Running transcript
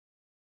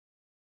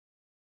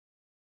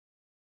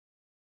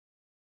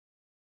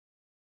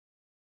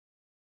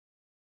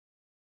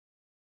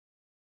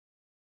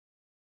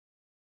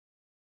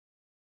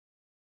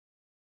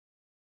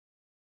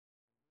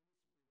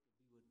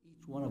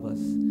each one of us,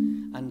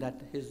 and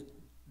that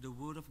the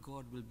word of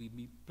God will be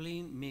made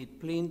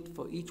plain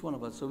for each one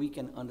of us so we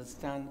can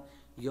understand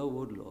your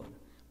word, Lord.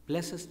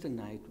 Bless us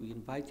tonight. We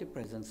invite your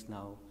presence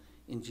now.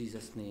 In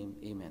Jesus' name,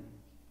 amen.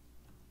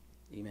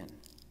 Amen.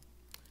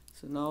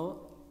 So now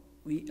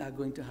we are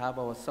going to have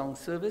our song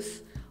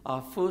service.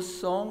 Our first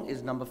song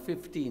is number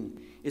 15.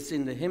 It's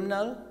in the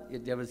hymnal.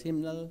 There is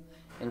hymnal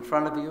in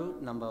front of you,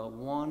 number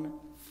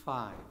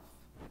 1-5.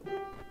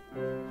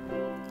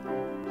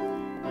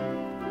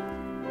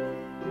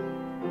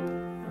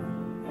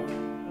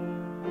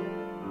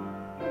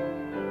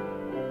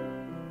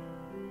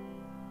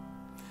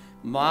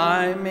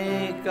 My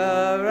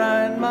Maker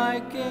and my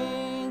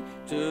King,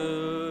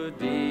 to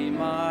thee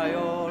my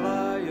all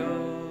I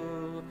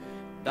owe.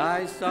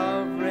 Thy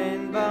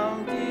sovereign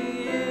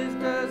bounty is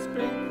the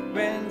spring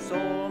whence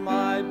all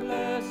my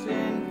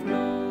blessing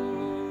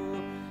flow.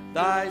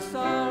 Thy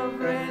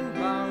sovereign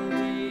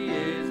bounty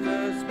is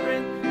the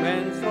spring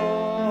whence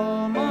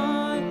all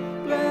my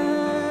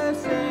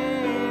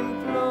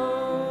blessing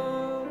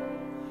flow.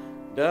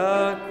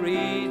 The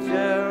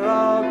creature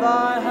of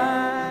thy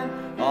hand,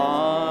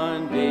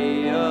 on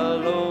thee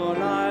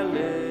alone I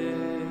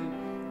live.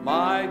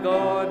 My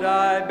God,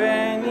 thy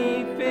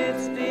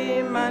benefits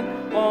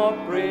demand more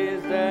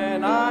praise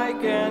than I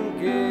can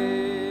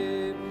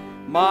give.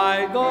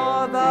 My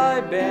God,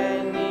 thy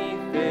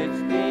benefits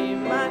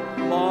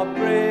demand more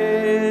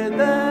praise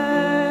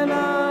than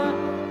I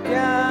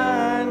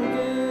can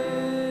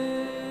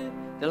give.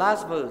 The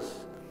last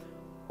verse.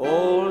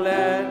 Oh,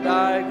 let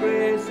thy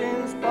grace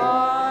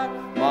inspire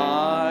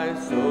my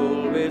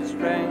soul with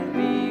strength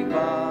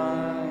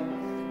divine.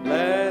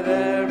 Let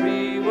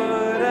every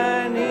word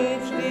and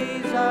each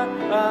desire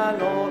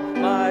and all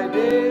my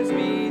days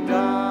be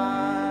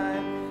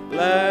thine.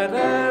 Let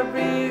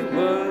every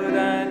word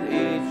and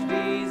each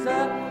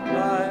desire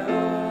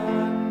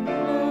and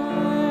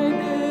my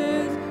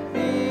days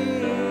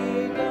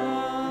be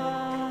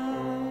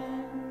thine.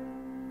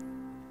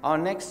 Our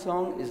next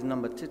song is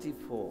number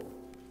 34.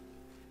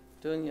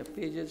 Turn your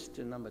pages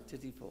to number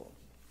 34.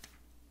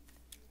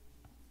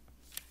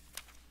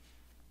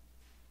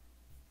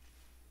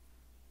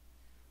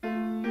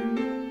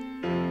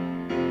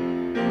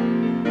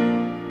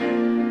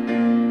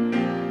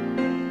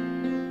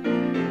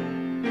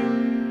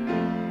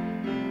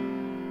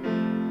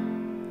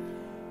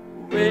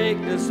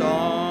 Wake the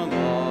song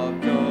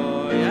of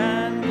joy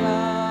and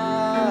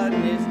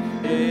gladness,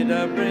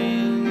 it'll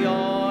bring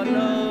your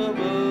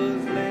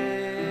nobles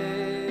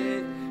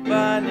late,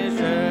 banish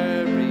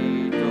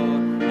every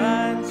thought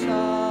and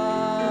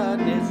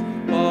sadness,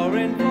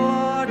 pouring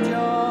forth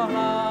your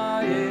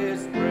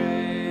highest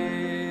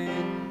praise.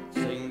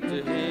 Sing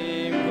to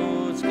him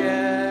whose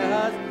care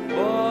has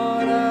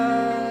brought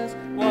us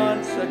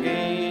once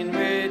again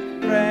with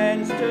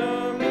friends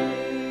to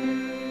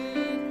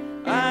meet,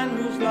 and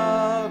whose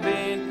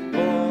loving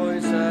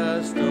voice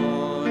has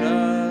taught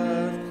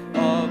us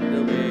of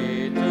the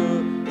way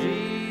to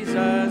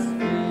Jesus'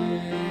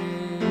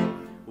 feet.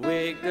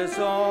 Wake the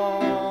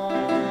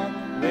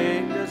song,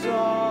 wake the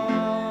song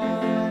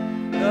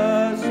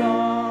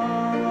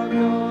of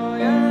joy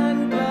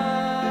and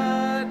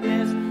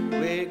gladness.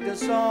 Wake the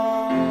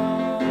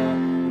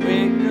song,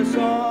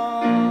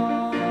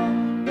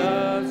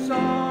 the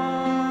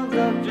songs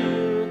of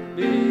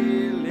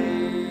jubilee.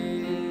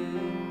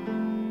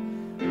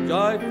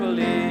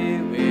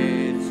 Joyfully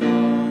with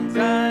songs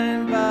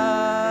and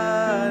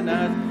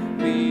banners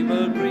we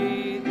will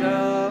greet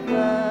the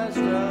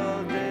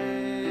festal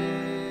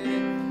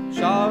day.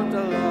 Shout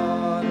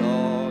aloud,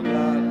 all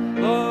glad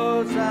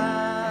Hosanna,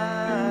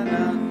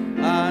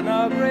 and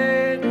a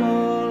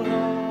grateful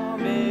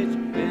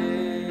homage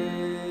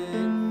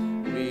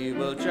pay. We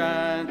will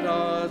chant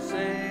our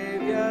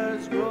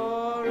Savior's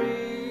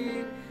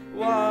glory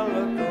while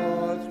the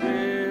thoughts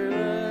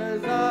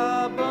rise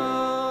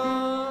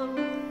above.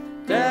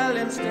 Tell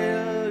him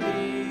still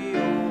the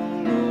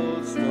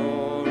old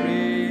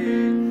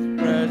story,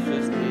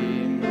 precious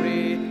King,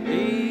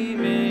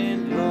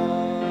 redeeming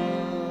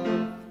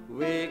love.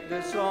 Wake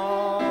the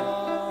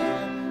song,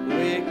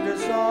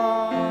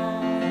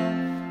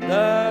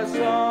 the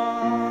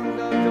songs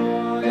of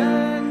joy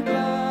and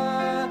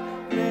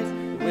gladness.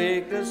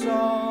 Wake the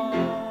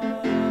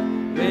song,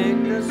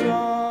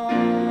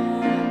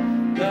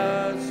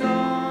 the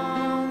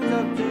songs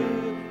of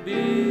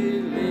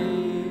jubilee.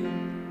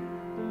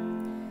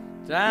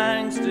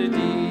 Thanks to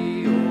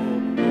thee, O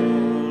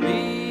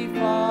Holy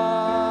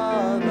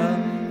Father,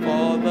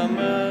 for the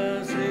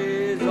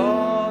mercies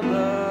of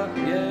the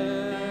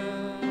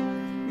year.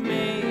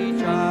 May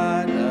each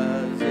heart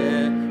as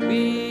yet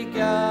we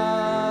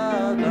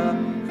gather,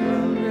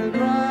 filled with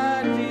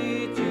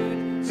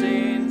gratitude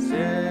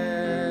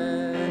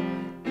sincere.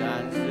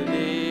 Thanks to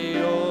thee,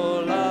 O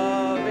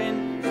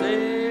loving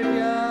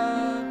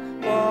Savior,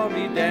 for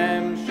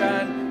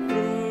redemption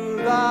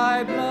through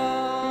thy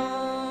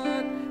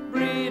blood.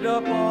 Breathe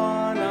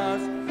upon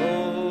us,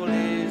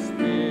 Holy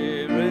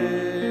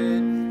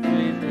Spirit,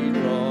 sweetly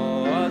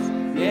draw us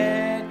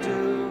near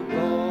to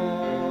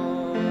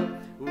God.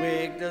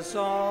 Wake the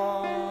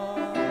song,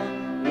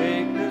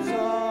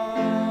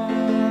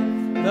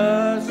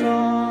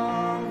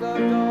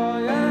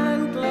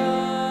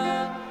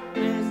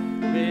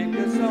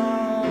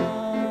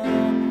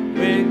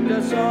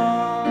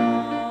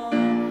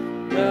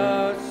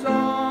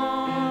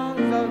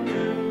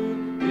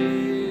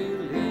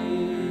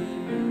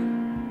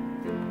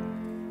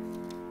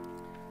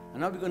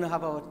 Now we're going to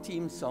have our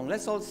team song.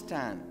 Let's all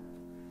stand.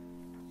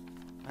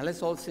 And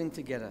let's all sing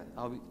together.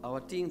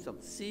 Our team song,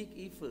 Seek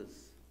Ye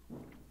First.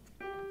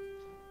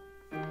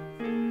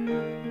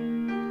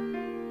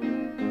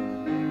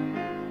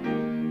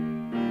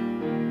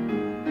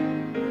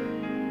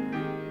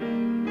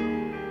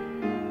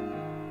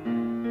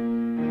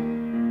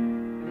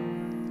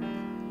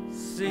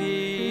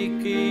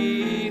 Seek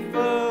ye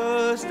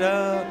first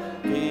the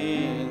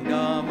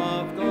kingdom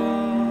of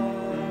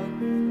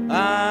God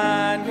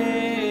and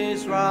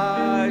his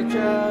righteousness,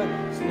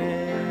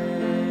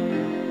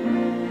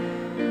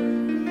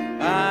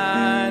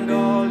 and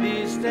all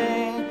these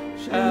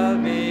things shall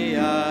be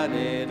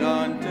added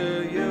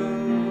unto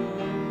you.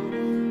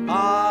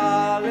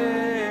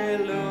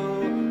 Hallelujah,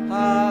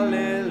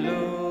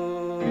 hallelujah.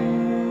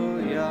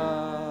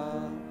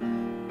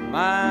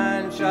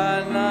 Man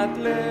shall not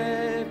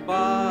live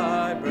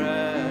by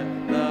bread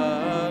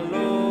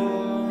alone,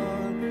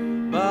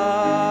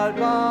 but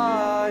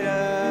by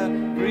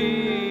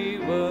every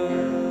word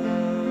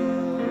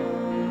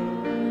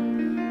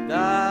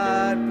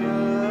that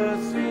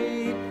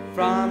proceeds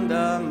from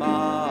the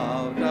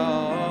mouth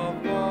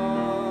of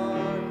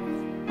God.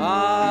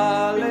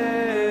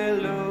 Hallelujah,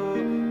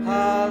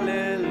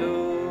 hallelujah.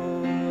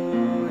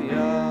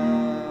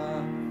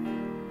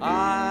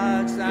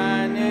 Ask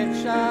and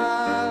it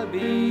shall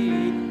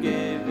be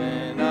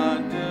given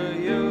unto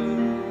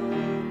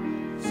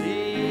you.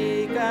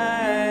 Seek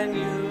and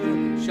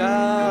you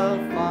shall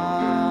find.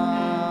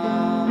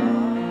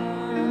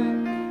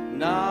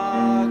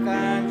 Knock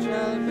and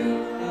shall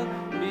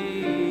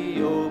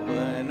be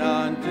open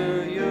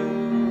unto you.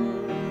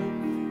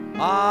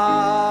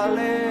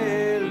 Hallelujah,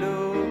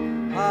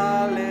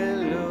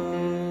 hallelujah.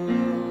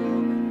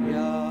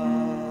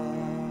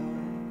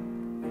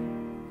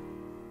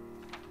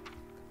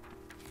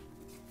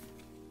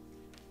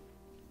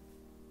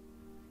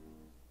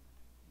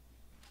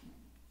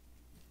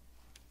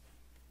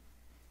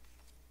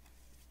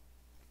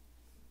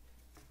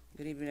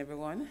 Good evening,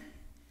 everyone.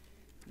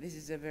 This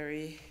is a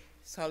very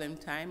solemn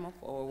time of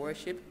our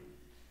worship,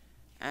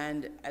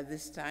 and at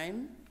this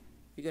time,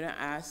 we're going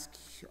to ask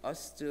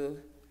us to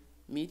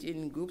meet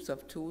in groups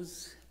of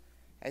twos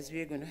as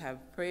we're going to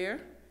have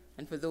prayer.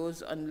 And for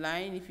those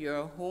online, if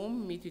you're at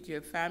home, meet with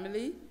your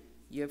family,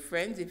 your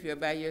friends. If you're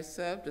by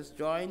yourself, just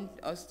join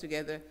us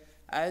together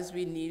as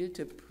we kneel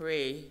to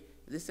pray.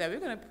 This time, we're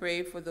going to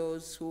pray for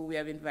those who we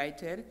have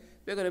invited.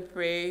 We're going to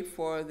pray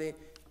for the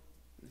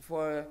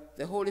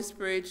Holy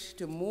Spirit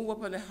to move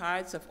upon the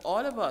hearts of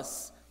all of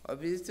us, our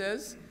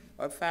visitors,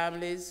 our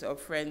families, our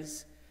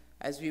friends,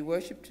 as we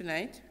worship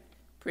tonight.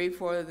 Pray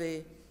for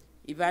the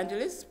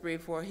evangelist, pray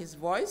for his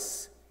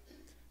voice,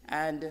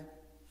 and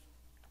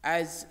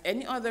as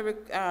any other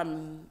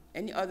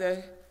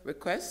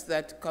request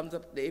that comes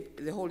up,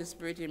 the Holy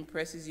Spirit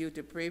impresses you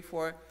to pray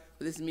for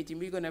this meeting,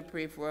 we're going to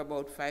pray for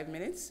about 5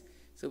 minutes.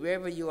 So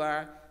wherever you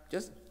are,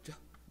 just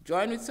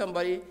join with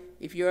somebody.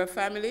 If you're a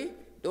family,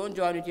 don't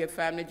join with your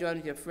family, join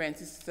with your friends.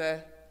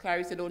 Sister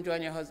Clarissa, don't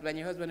join your husband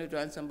will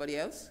join somebody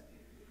else.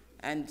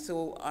 And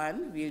so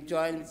on. We'll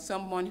join with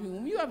someone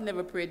whom you have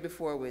never prayed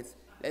before with.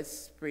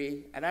 Let's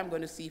pray. And I'm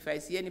going to see if I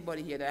see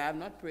anybody here that I have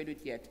not prayed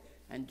with yet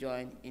and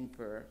join in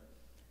prayer.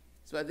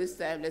 So at this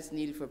time, let's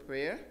kneel for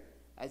prayer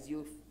as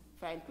you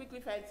quickly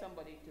find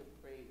somebody to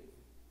pray with.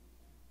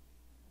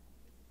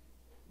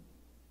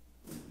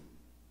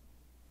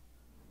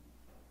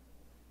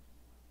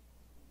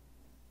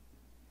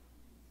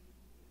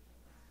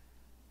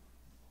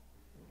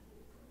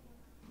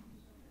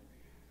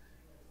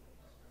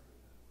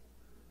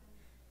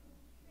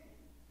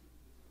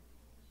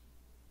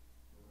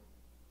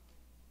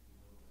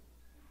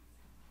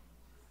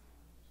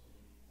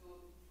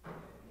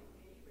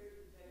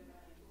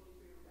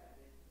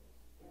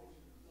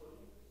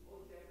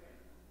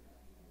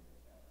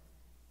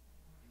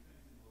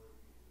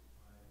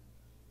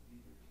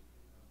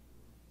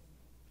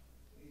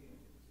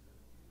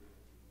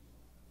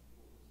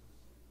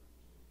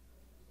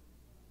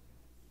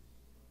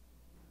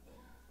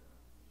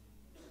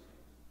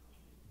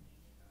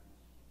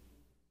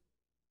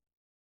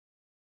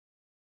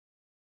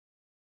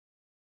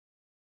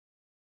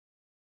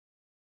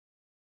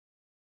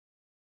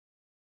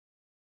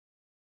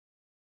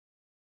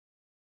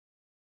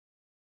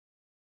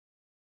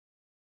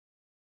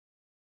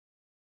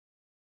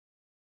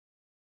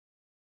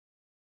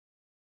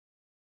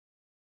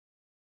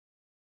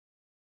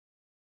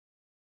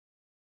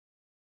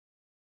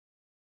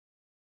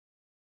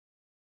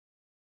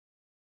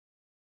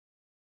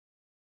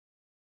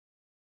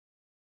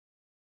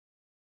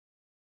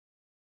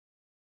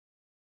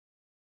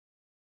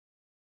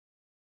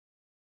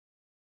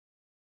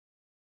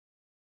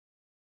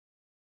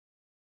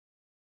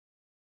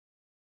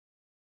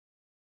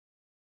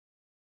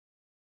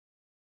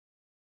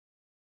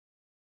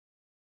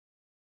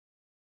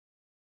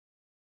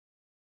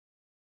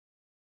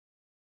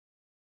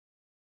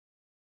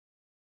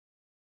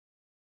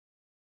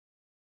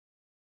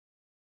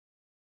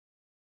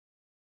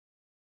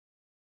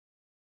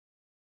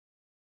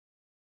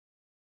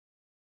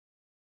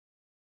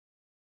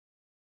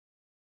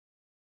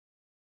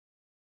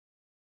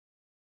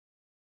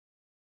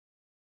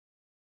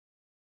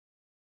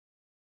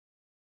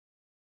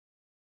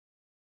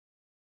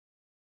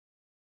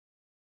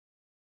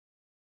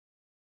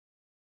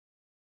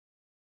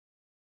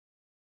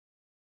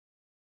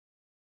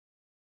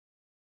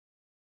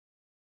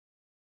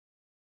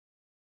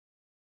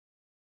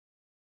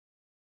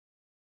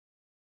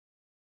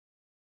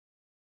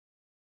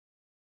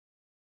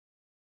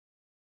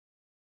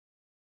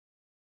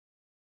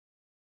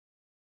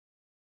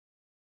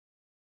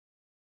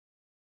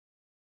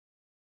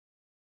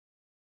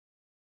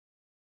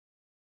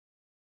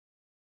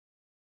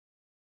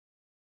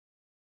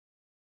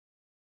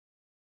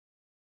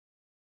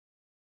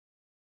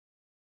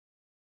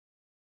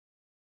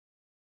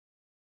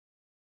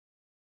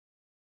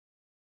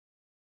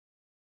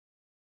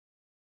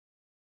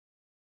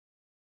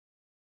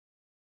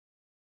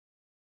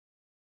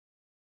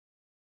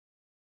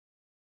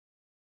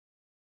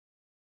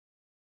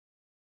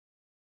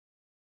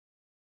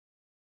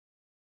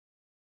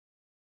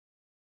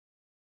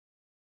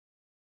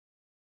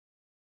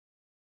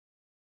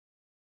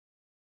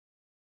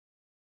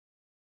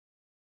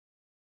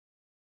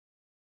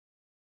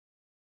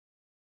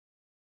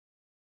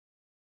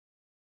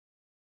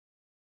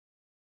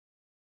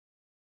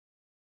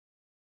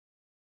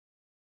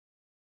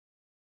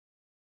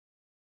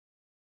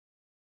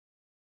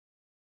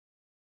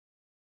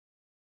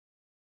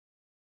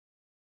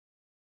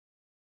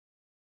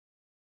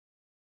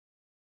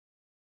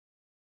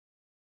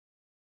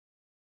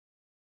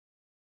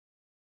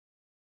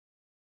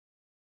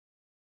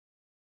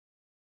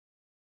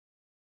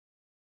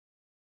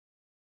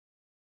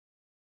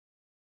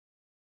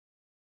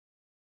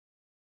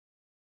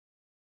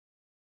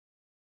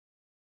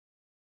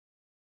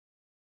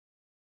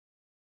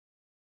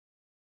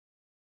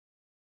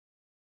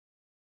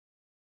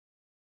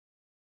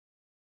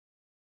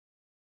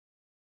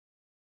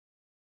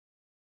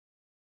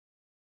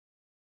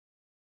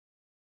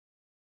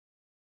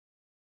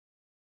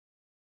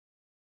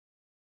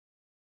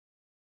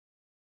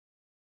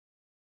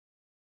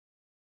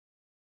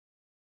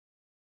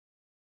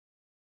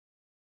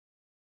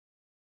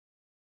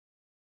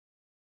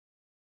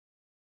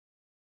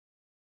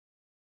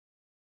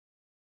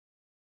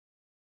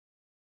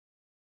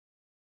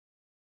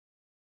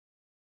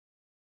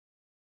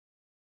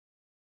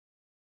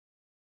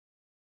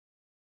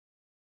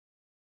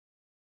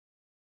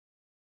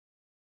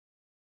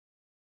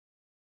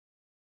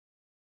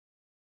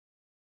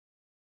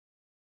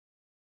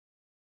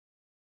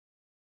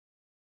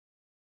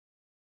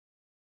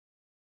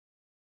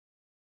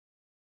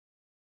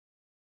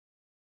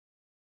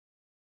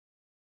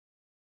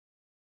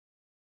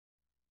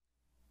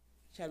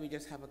 Shall we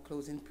just have a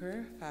closing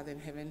prayer? Father in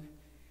heaven,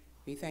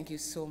 we thank you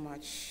so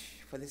much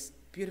for this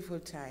beautiful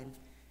time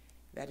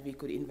that we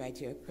could invite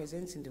your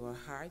presence into our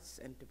hearts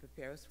and to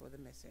prepare us for the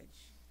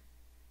message.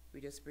 We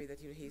just pray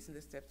that you'll hasten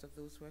the steps of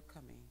those who are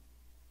coming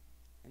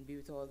and be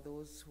with all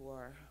those who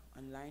are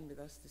online with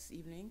us this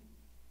evening.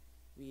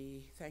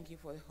 We thank you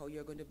for how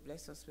you're going to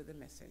bless us with the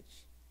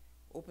message.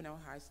 Open our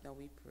hearts now,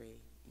 we pray.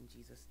 In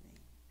Jesus'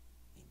 name,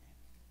 amen.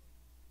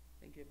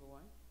 Thank you,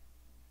 everyone.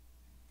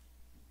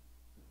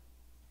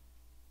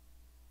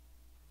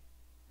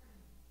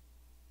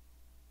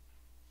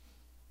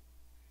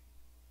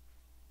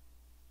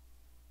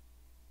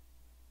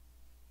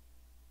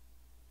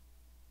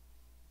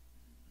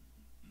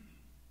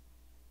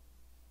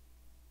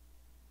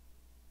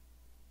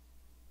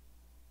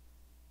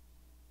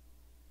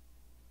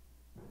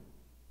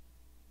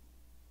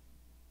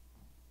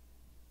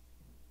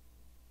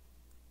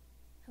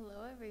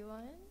 Hello,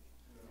 everyone.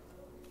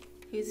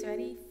 Who's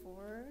ready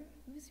for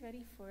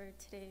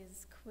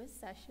today's quiz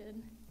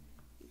session?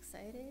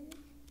 Excited?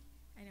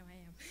 I know I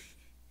am.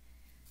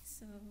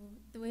 So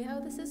the way how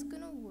this is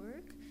gonna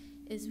work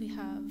is we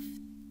have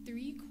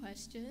 3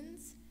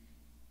 questions,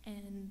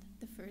 and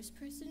the first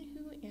person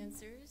who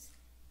answers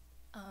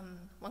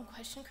one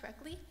question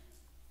correctly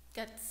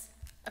gets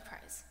a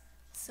prize.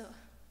 So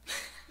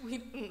we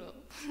don't know,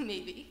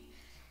 maybe.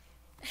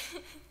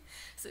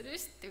 So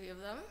there's 3 of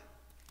them.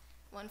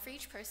 1 for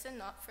each person,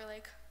 not for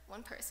like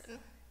 1 person.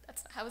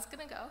 That's not how it's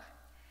gonna go.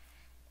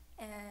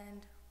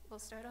 And we'll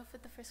start off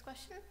with the first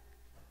question.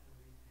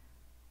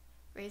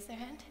 Raise their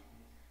hand.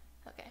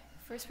 Okay,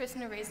 first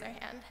person to raise their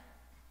hand.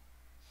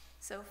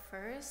 So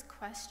first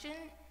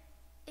question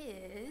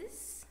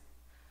is,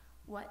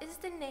 what is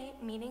the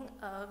meaning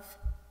of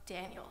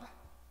Daniel?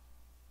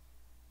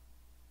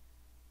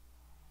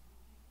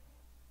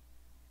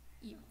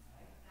 You.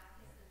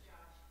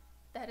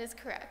 That is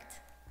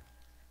correct.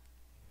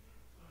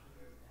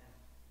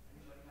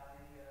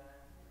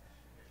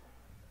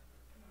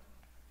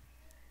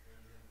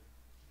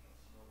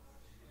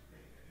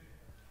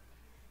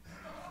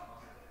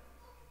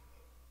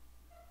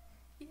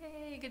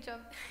 Yay, good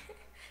job.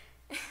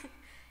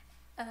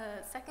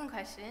 Second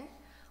question,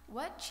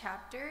 what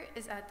chapter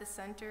is at the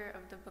center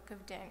of the book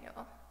of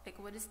Daniel? Like,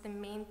 what is the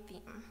main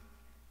theme?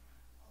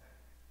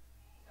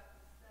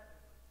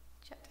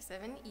 Chapter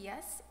 7,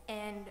 yes.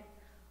 And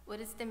what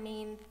is the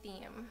main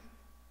theme?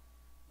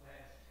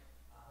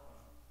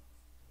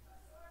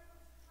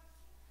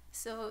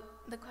 So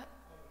the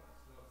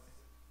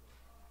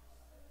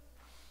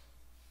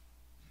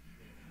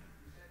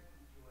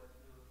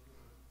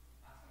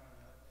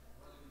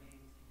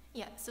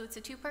yeah, so it's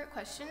a 2-part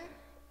question.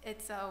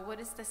 It's what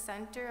is the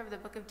center of the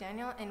book of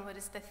Daniel, and what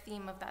is the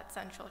theme of that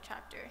central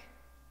chapter?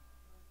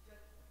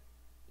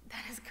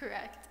 That is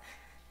correct.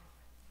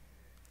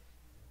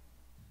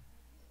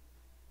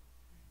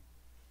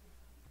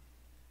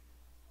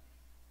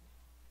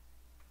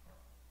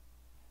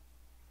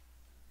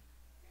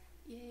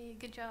 Yay,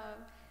 good job.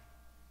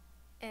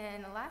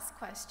 And the last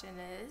question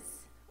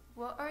is,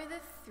 what are the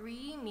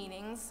 3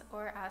 meanings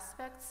or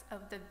aspects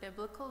of the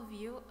biblical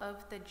view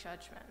of the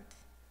judgment?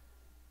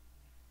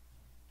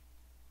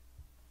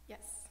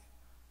 Yes.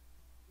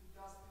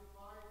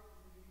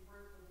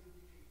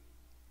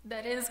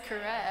 That is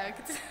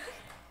correct.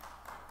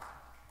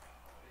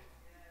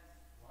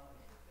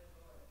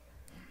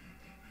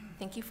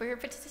 Thank you for your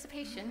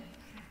participation.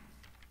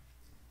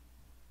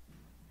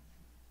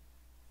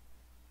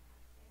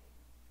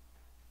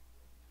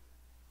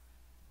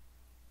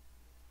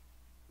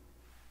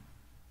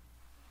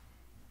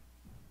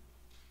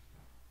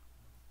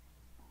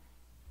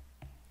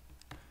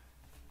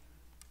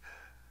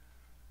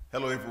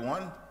 Hello,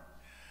 everyone.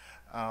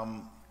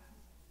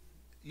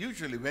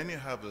 Usually when you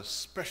have a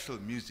special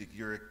music,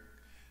 you're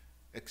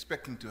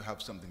expecting to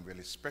have something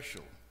really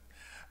special.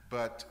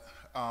 But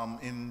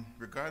in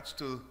regards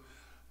to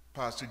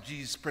Pastor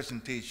G's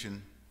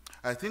presentation,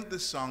 I think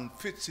this song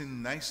fits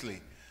in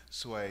nicely,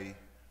 so I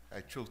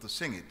chose to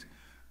sing it.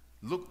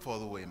 Look for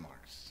the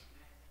waymarks.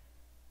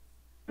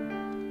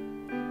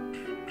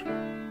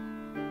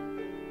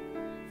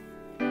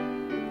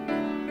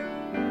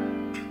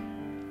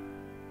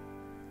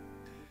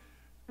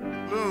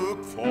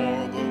 Look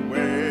for the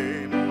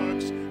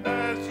waymarks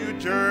as you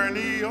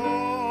journey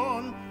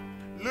on.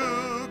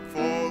 Look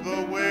for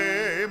the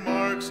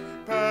waymarks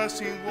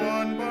passing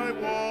one by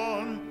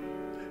one.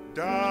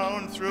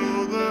 Down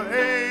through the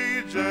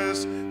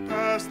ages,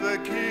 past the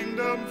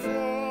kingdom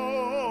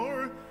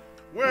floor.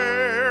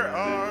 Where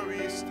are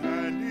we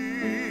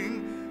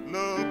standing?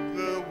 Look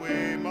the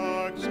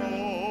waymarks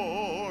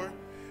o'er.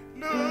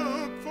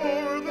 Look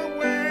for the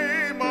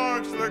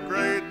waymarks, the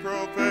great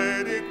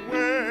prophetic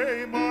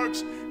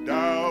waymarks.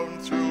 Down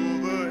through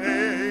the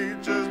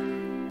ages,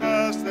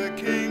 past the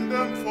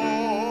kingdom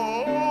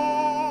floor.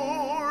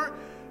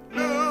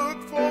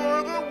 Look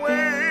for the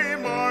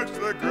waymarks,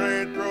 the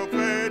great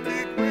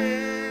prophetic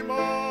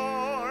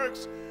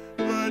waymarks.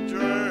 The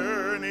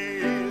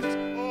journey's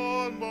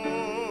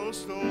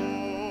almost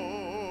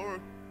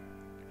o'er.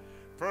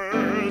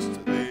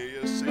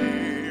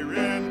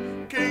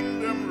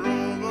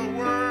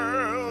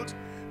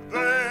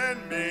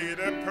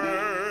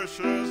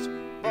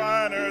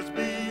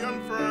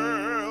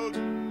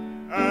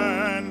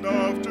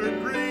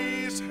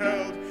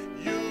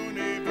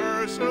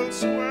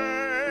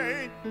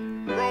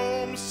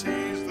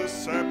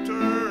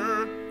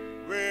 scepter.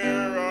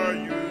 Where are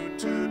you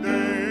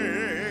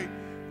today?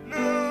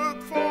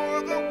 Look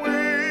for the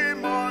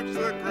waymarks,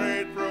 the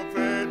great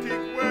prophetic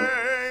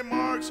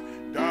waymarks,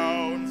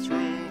 down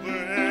through the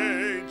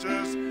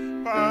ages,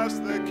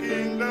 past the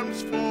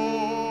kingdom's floor.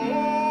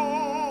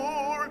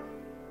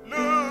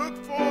 Look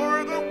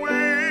for the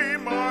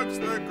waymarks,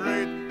 the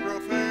great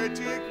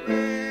prophetic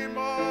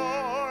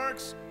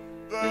waymarks.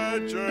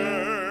 The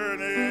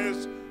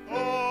journey's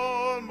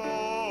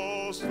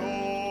almost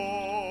o'er.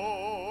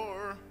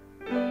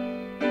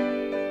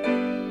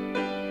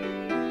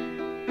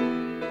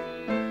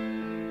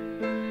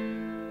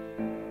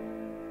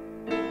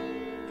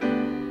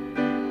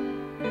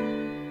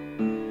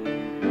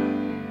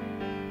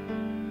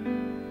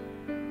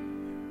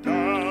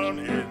 Down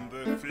in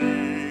the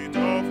feet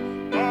of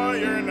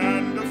iron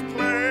and of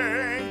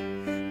clay,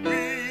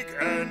 weak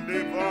and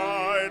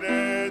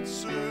divided,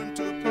 soon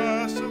to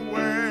pass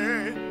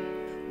away.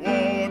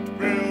 What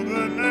will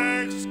the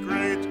next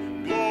great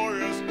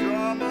glorious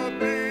drama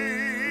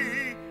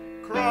be?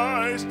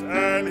 Christ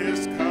and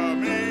his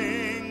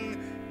coming.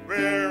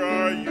 Where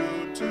are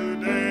you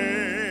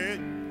today?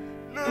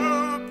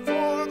 Look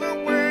for the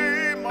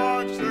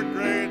waymarks, the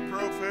great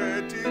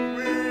prophetic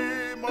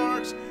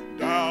waymarks,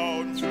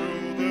 down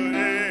through the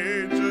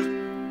ages,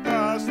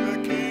 past the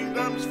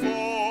kingdom's floor.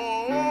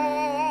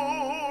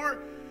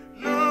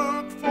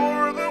 Look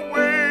for the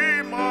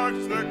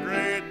waymarks, the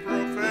great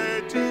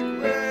prophetic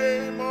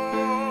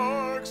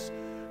waymarks.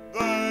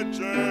 The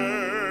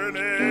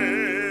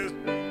journey's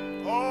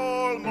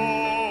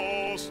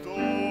almost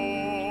o'er.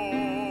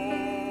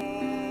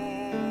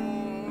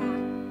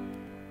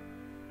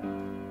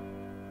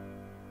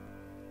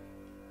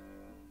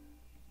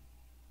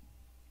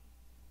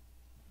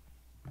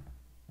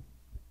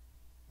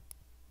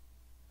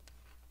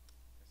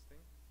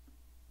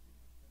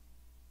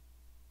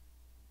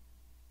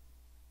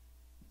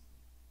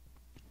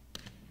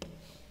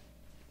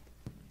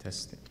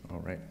 Testing. All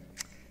right.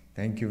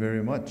 Thank you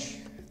very much.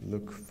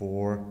 Look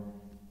for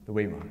the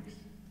waymarks.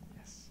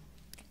 Yes.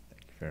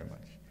 Thank you very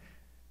much.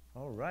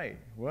 All right.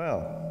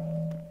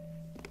 Well,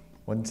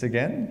 once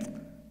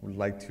again, would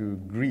like to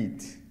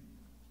greet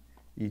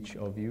each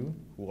of you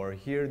who are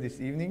here this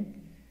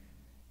evening,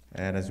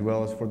 and as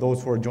well as for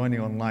those who are joining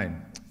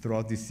online.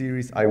 Throughout this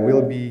series, I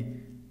will be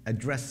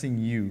addressing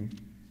you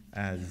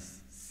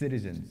as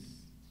citizens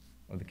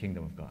of the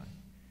kingdom of God.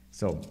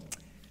 So,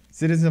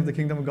 citizens of the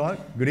kingdom of God,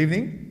 good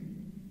evening.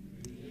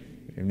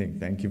 Good evening.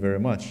 Thank you very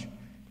much.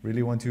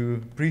 Really want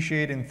to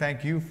appreciate and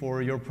thank you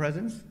for your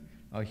presence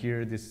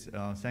here this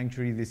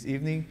sanctuary this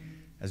evening,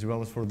 as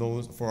well as for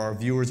our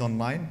viewers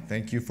online.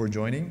 Thank you for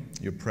joining.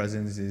 Your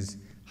presence is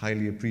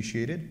highly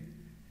appreciated,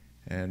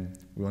 and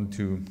we want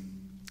to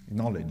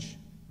acknowledge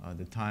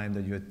the time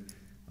that you had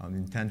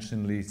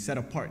intentionally set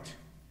apart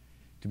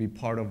to be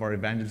part of our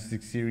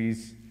evangelistic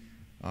series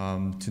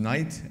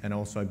tonight, and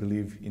also I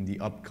believe in the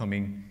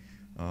upcoming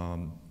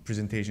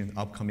presentations,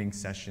 upcoming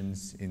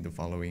sessions in the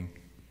following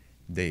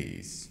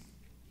days.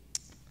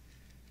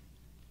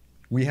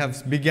 We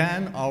have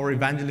began our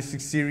evangelistic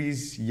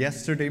series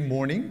yesterday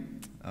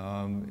morning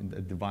in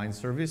the divine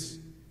service.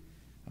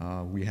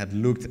 We had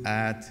looked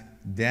at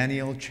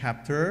Daniel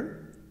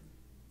chapter,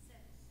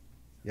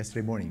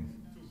 yesterday morning,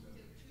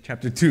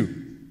 chapter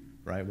 2,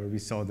 right, where we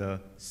saw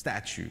the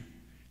statue,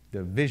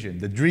 the vision,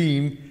 the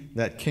dream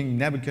that King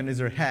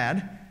Nebuchadnezzar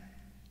had.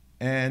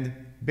 And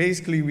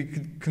basically,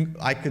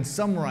 I could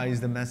summarize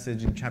the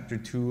message in chapter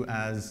 2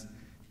 as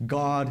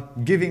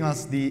God giving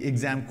us the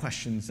exam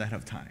questions ahead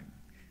of time.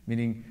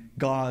 Meaning,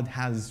 God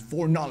has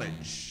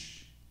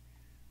foreknowledge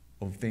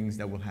of things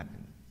that will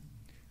happen.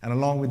 And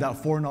along with that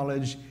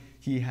foreknowledge,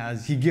 He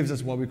gives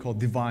us what we call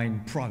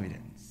divine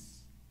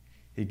providence.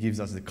 He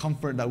gives us the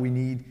comfort that we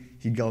need.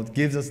 He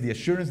gives us the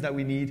assurance that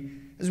we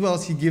need, as well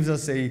as He gives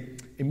us a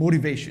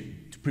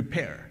motivation to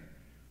prepare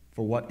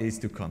for what is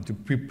to come, to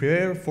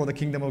prepare for the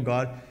kingdom of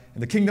God.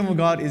 And the kingdom of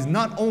God is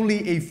not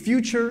only a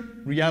future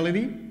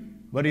reality,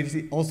 but it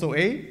is also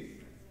a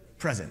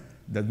present.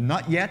 The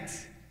not yet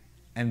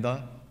and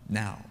the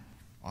now.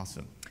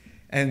 Awesome.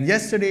 And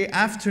yesterday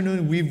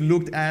afternoon, we've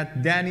looked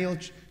at Daniel,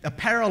 a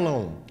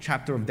parallel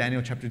chapter of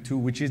Daniel chapter 2,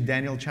 which is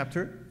Daniel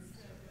chapter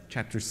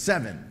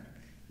 7.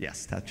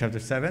 Yes, that's chapter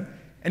 7.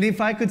 And if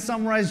I could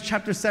summarize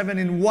chapter 7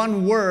 in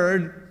one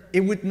word,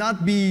 it would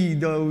not be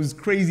those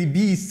crazy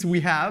beasts we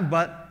have,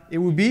 but it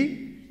would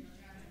be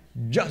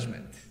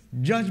judgment.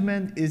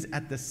 Judgment is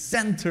at the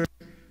center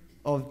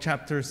of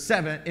chapter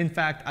 7. In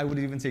fact, I would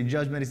even say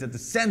judgment is at the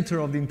center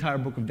of the entire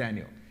book of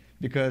Daniel.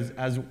 Because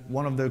as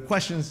one of the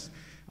questions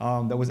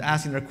that was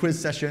asked in our quiz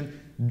session,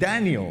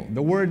 Daniel,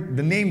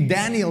 the name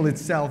Daniel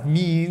itself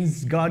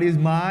means God is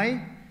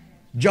my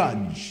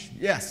judge.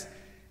 Yes.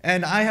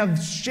 And I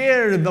have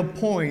shared the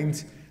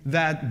point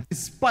that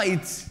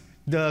despite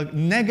the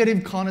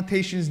negative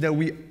connotations that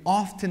we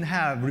often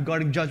have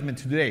regarding judgment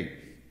today,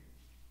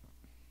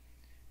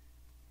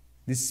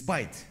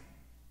 despite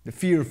the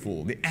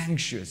fearful, the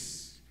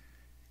anxious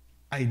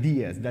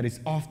ideas that is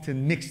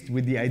often mixed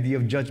with the idea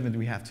of judgment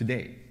we have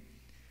today,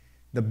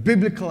 The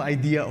biblical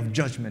idea of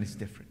judgment is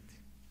different.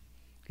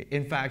 Okay?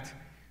 In fact,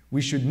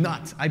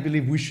 I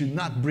believe we should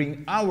not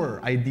bring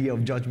our idea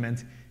of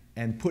judgment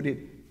and put it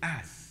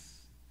as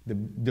the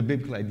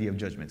biblical idea of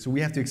judgment. So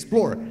we have to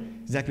explore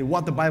exactly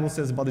what the Bible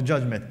says about the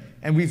judgment.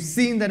 And we've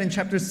seen that in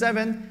chapter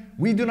 7,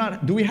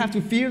 do we have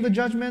to fear the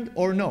judgment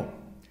or no?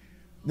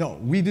 No,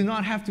 we do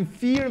not have to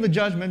fear the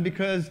judgment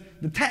because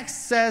the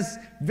text says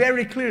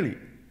very clearly,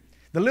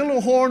 the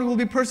little horn will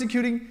be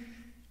persecuting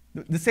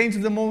the saints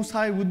of the Most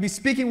High, would be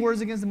speaking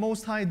words against the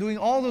Most High, doing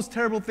all those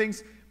terrible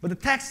things. But the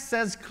text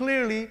says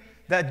clearly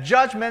that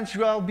judgment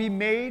shall be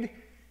made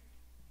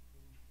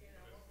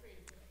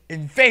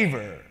in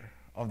favor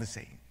of the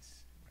saints.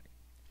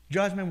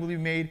 Judgment will be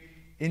made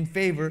in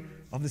favor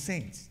of the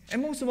saints.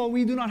 And most of all,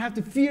 we do not have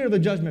to fear the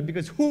judgment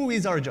because who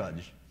is our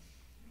judge?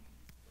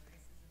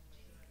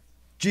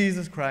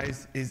 Jesus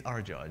Christ is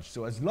our judge.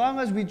 So as long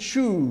as we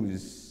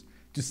choose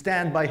to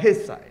stand by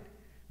His side,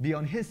 be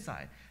on His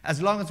side,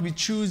 as long as we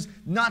choose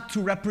not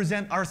to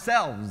represent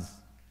ourselves,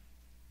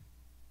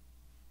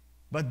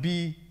 but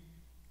be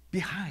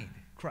behind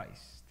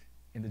Christ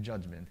in the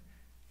judgment,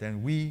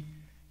 then we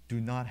do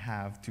not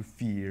have to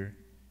fear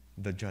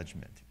the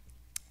judgment.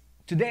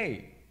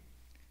 Today,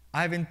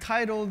 I've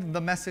entitled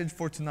the message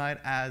for tonight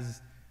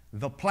as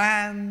The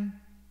Plan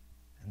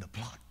and the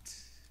Plot.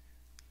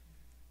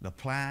 The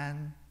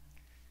Plan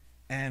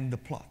and the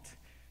Plot.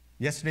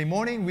 Yesterday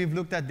morning, we've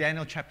looked at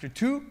Daniel chapter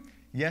 2.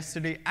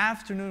 Yesterday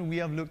afternoon, we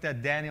have looked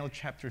at Daniel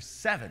chapter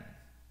 7.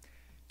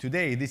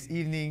 Today, this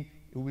evening,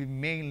 it will be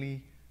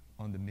mainly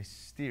on the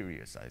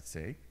mysterious, I'd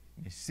say,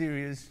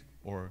 mysterious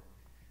or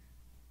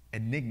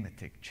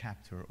enigmatic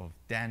chapter of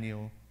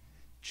Daniel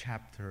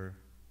chapter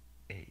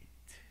 8.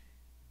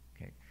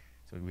 Okay,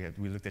 so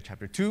we looked at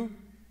chapter 2,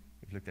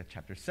 we've looked at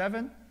chapter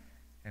 7,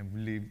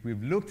 and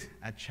we've looked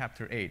at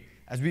chapter 8.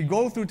 As we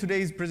go through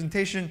today's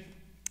presentation,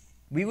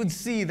 we would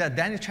see that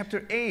Daniel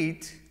chapter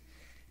 8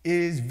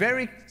 is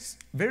very,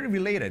 very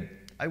related.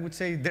 I would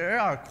say there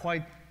are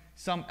quite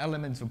some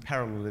elements of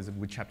parallelism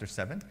with chapter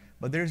 7,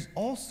 but there's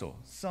also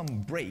some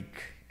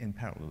break in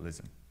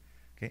parallelism.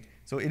 Okay?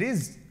 So it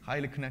is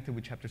highly connected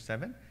with chapter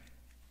 7,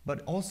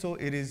 but also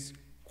it is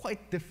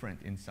quite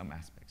different in some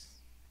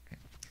aspects.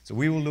 Okay? So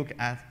we will look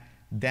at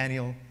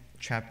Daniel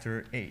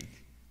chapter 8,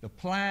 the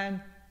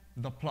plan,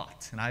 the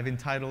plot, and I've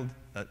entitled,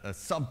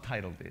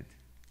 subtitled it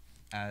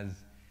as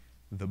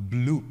the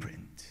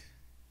blueprint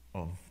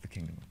of the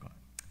kingdom of God.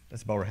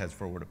 Let's bow our heads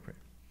for a word of prayer.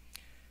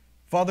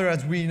 Father,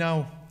 as we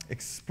now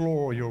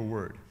explore your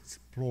word,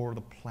 explore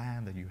the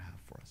plan that you have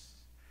for us,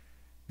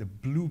 the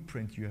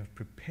blueprint you have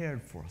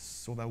prepared for us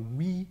so that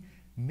we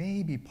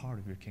may be part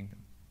of your kingdom.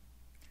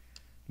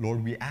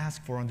 Lord, we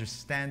ask for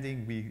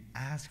understanding, we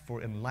ask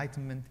for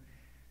enlightenment,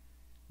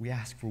 we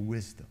ask for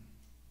wisdom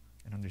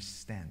and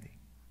understanding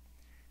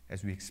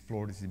as we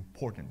explore this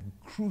important and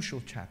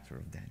crucial chapter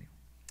of Daniel.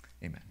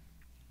 Amen.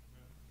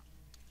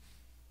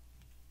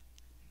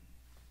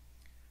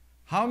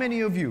 How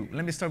many of you,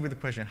 let me start with a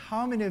question.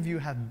 How many of you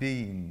have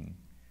been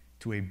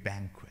to a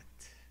banquet?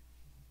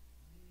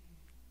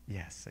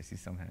 Yes, I see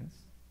some hands.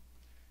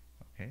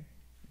 Okay,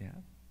 yeah.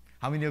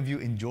 How many of you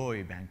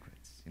enjoy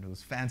banquets? You know,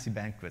 those fancy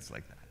banquets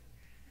like that.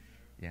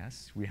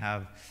 Yes, we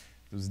have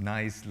those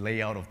nice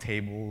layout of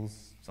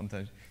tables.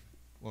 Sometimes,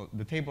 well,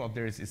 the table up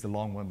there is the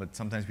long one, but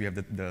sometimes we have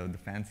the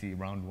fancy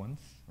round ones,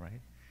 right?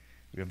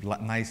 We have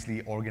nicely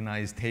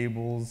organized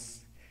tables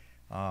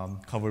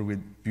covered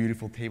with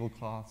beautiful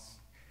tablecloths,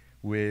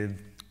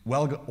 with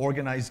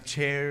well-organized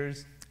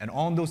chairs, and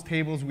on those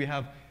tables we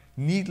have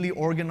neatly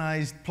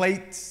organized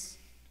plates,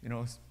 you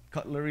know,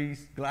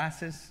 cutleries,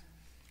 glasses,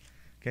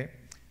 okay?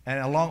 And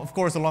of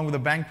course, along with the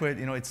banquet,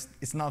 you know,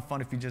 it's not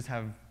fun if you just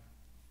have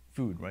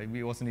food, right?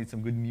 We also need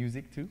some good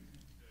music too.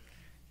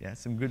 Yeah,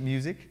 some good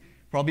music.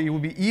 Probably it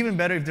would be even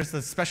better if there's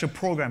a special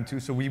program too,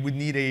 so we would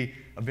need a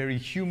very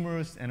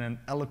humorous and an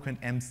eloquent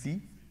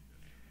MC,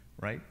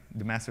 right?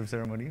 The master of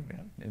ceremony,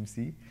 yeah,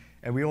 MC.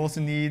 And we also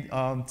need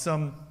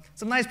some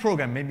nice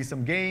program, maybe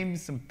some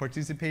games, some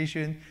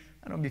participation.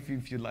 I don't know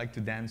if you'd like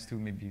to dance too,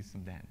 maybe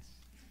some dance.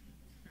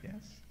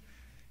 Yes?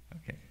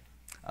 Okay.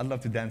 I'd love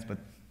to dance, but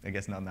I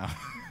guess not now.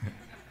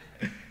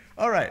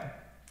 All right.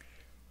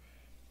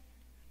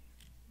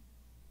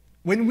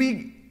 When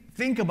we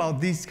think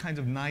about these kinds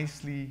of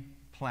nicely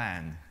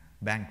planned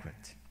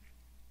banquet,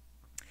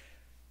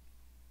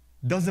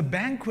 does a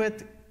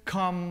banquet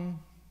come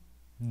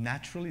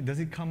naturally? Does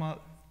it come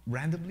out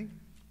randomly?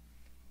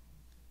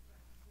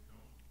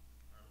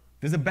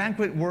 Does a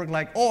banquet work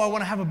like, oh, I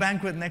want to have a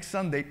banquet next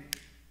Sunday,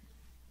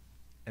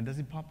 and does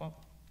it pop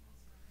up?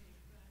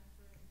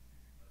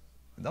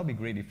 That would be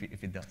great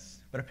if it does,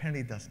 but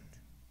apparently it doesn't,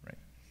 right?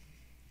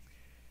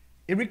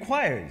 It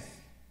requires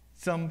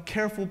some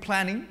careful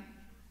planning,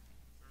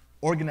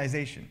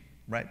 organization,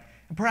 right?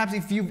 And perhaps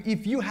if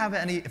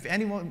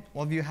anyone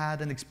of you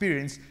had an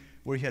experience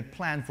where you had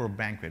planned for a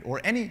banquet or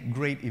any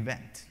great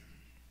event,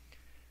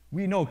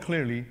 we know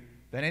clearly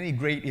that any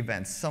great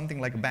event,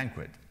 something like a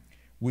banquet,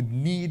 would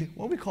need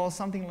what we call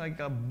something like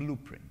a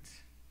blueprint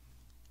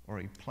or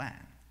a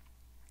plan.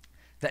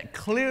 that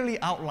clearly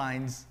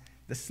outlines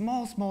the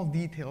small, small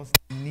details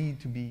that need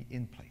to be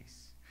in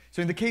place.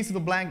 So in the case of a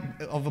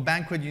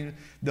banquet,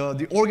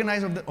 the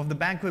organizer of the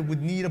banquet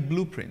would need a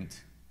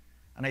blueprint,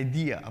 an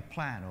idea, a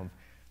plan of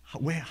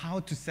how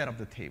to set up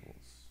the tables.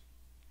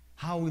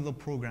 How will the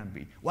program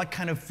be? What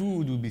kind of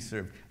food will be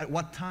served? At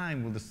what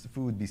time will the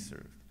food be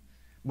served?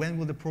 When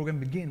will the program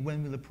begin?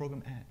 When will the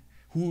program end?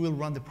 Who will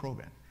run the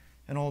program?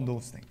 And all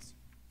those things.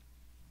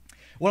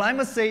 Well, I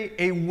must say,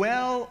 a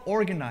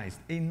well-organized,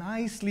 a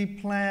nicely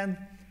planned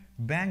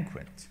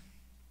banquet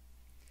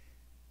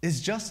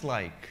is just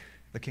like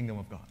the kingdom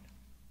of God.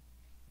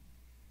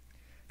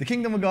 The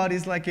kingdom of God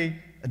is like a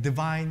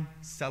divine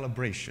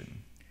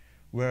celebration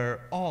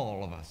where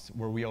all of us,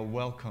 where we are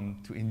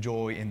welcome to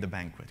enjoy in the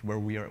banquet, where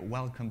we are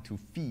welcome to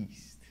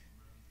feast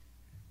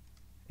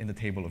in the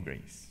table of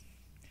grace.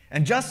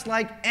 And just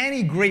like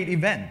any great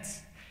event,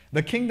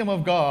 the kingdom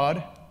of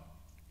God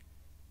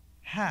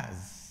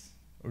has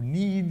or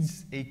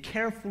needs a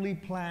carefully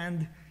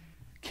planned,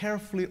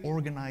 carefully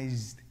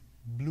organized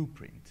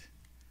blueprint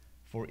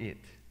for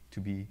it to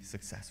be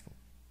successful.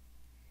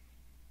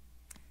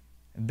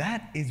 And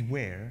that is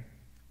where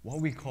what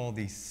we call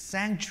the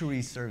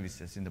sanctuary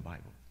services in the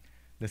Bible.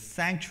 The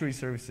sanctuary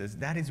services,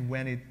 that is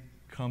when it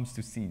comes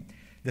to scene.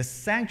 The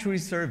sanctuary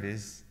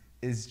service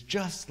is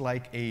just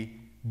like a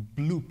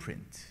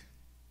blueprint,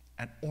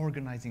 an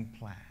organizing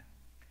plan,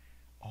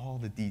 all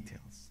the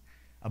details,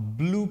 a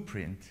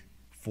blueprint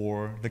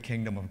for the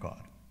kingdom of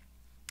God.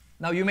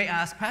 Now you may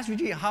ask, Pastor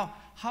G, how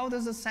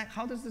does the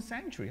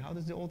sanctuary, how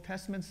does the Old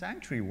Testament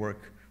sanctuary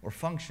work or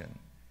function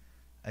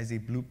as a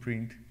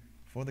blueprint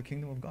for the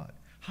kingdom of God?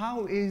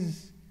 How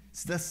is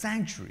the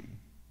sanctuary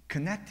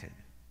connected,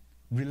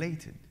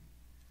 related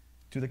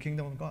to the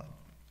kingdom of God?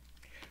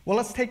 Well,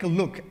 let's take a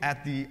look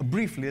at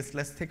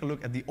let's take a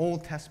look at the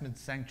Old Testament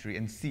sanctuary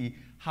and see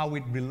how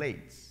it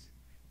relates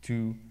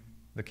to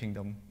the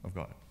kingdom of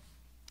God.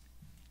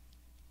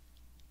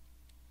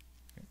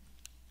 Okay.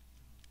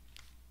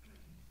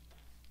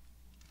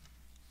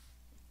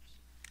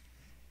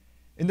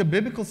 In the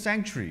biblical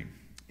sanctuary,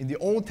 in the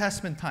Old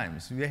Testament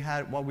times, they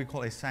had what we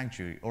call a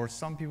sanctuary, or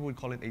some people would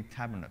call it a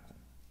tabernacle.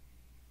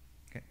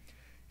 Okay.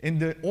 In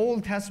the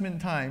Old Testament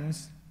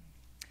times,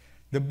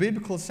 the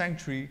biblical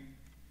sanctuary,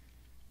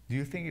 do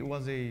you think it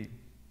was a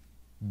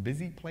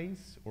busy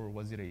place or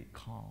was it a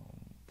calm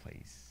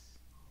place?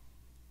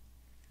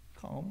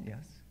 Calm,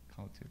 yes,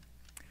 calm too.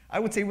 I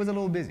would say it was a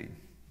little busy.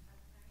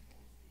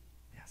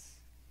 Yes.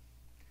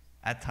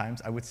 At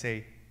times, I would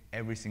say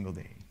every single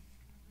day.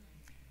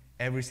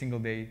 Every single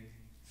day,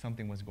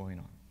 something was going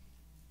on.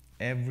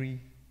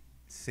 Every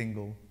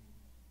single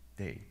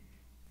day.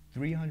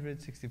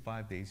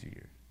 365 days a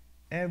year.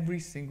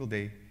 Every single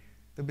day,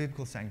 the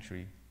biblical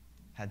sanctuary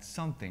had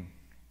something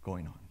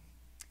going on.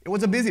 It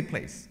was a busy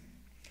place.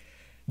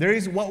 There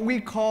is what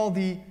we call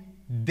the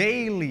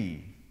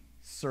daily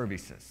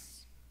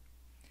services,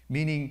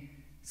 meaning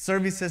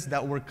services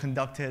that were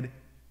conducted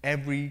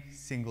every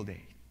single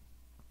day.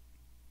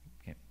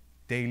 Okay.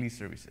 Daily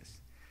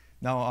services.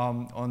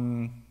 Now,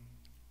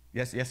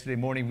 yesterday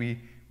morning,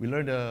 we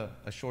learned a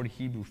short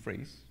Hebrew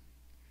phrase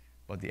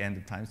about the end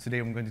of times. Today,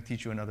 I'm going to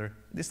teach you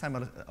this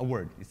time a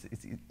word.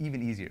 It's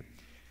even easier,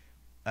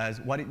 as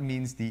what it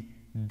means, the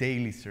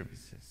daily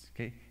services.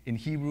 Okay? In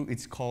Hebrew,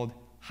 it's called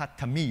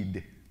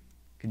ha-tamid.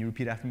 Can you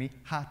repeat after me?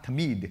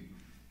 Ha-tamid.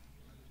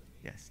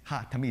 Yes,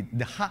 ha-tamid.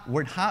 The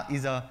word ha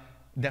is a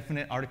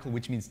definite article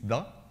which means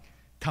the.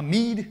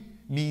 Tamid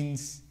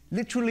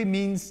literally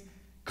means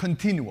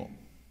continual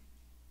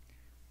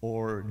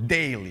or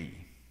daily.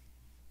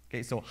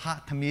 Okay, so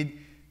ha-tamid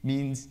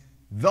means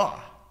the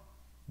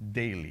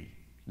daily,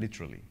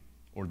 literally,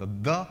 or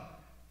the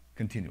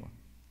continual.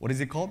 What is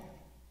it called?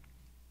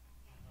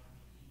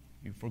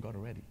 You forgot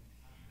already.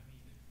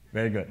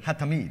 Very good.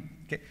 Ha-tamid.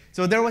 Okay.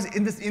 So there was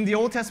in the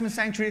Old Testament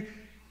sanctuary,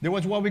 there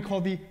was what we call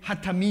the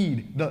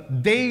ha-tamid, the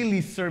daily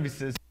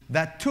services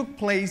that took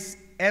place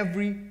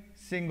every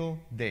single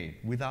day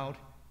without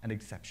an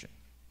exception.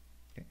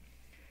 Okay.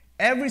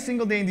 Every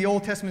single day in the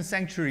Old Testament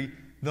sanctuary,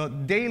 the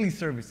daily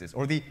services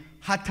or the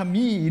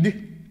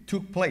ha-tamid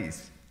took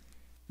place.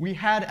 We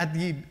had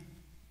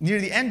near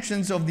the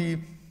entrance of the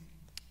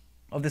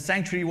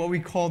sanctuary what we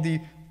call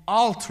the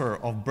altar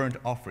of burnt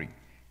offering.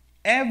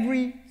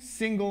 Every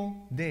single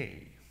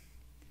day,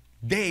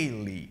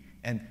 daily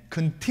and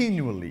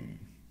continually,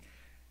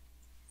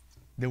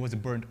 there was a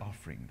burnt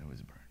offering that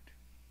was burned.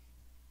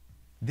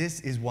 This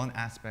is one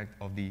aspect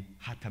of the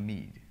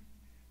ha-tamid,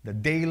 the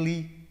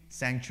daily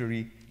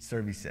sanctuary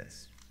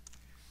services.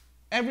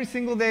 Every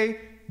single day,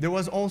 there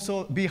was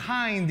also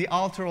behind the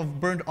altar of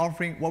burnt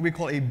offering what we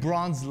call a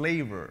bronze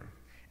laver.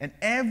 And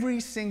every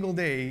single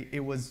day,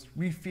 it was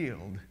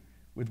refilled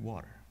with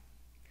water.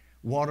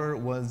 Water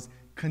was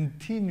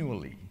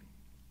continually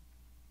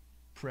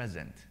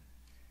present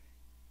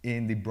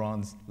in the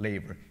bronze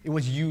laver. It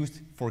was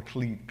used for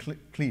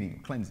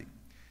cleansing.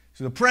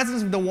 So the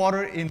presence of the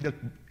water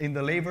in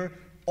the laver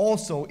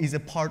also is a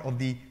part of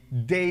the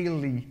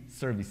daily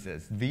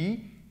services. The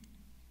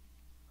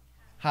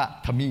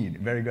ha-tamid,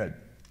 very good.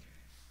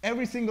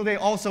 Every single day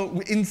also,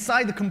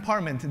 inside the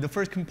compartment, the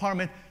first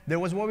compartment, there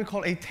was what we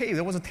call a table.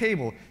 There was a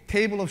table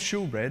of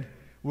showbread,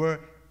 where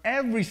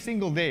every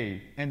single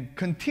day and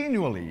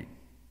continually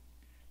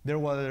there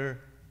were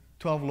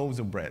 12 loaves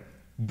of bread.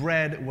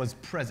 Bread was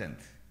present,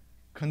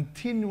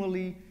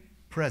 continually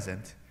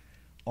present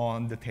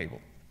on the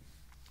table.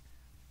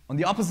 On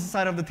the opposite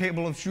side of the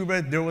table of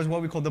showbread, there was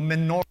what we call the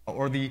menorah,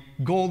 or the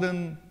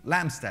golden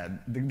lampstand,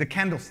 the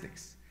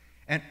candlesticks.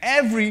 And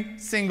every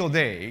single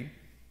day,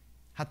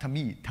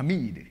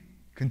 tamid,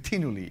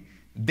 continually,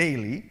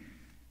 daily,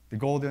 the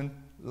golden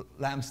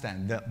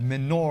lampstand, the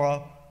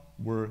menorah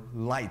were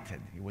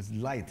lighted. It was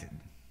lighted.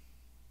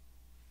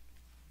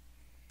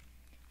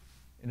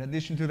 In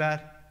addition to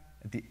that,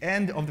 at the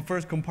end of the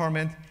first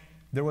compartment,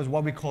 there was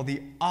what we call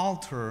the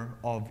altar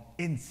of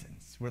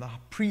incense, where the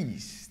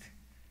priest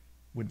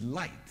would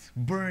light,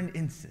 burn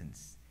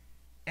incense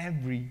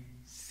every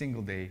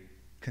single day,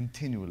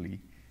 continually,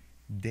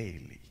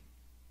 daily.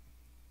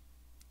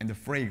 And the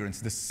fragrance,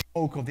 the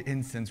smoke of the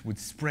incense would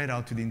spread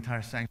out to the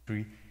entire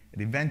sanctuary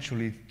and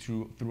eventually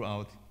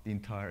throughout the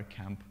entire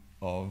camp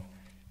of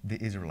the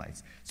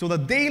Israelites. So the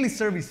daily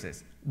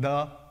services,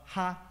 the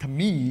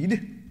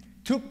Ha-Tamid,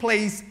 took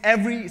place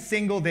every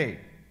single day.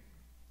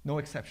 No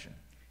exception.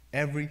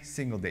 Every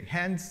single day.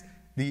 Hence,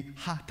 the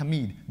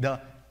Ha-Tamid, the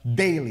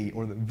daily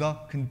or the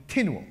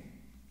continual.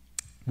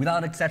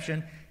 Without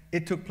exception,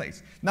 it took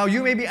place. Now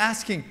you may be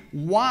asking,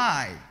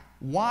 why?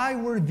 Why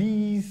were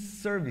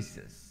these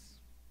services?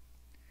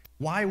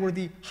 Why were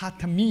the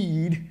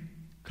Ha-Tamid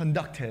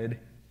conducted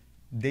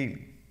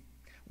daily?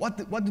 What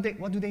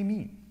do they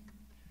mean?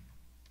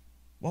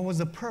 What was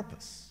the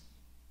purpose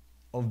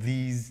of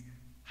these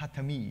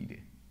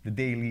Ha-Tamid, the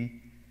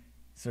daily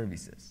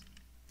services?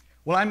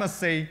 Well, I must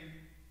say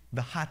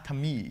the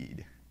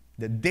Ha-Tamid,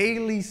 the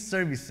daily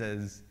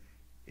services,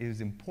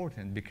 is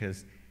important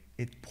because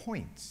it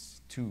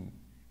points to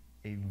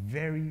a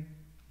very,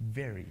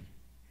 very,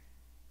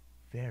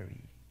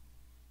 very,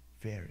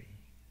 very,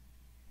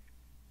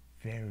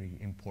 very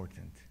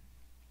important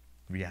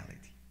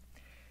reality.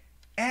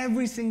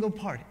 Every single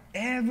part,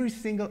 every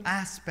single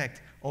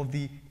aspect of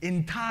the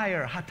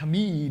entire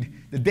Ha-Tamid,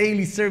 the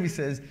daily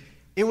services,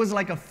 it was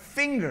like a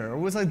finger, it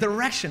was a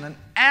direction, an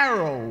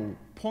arrow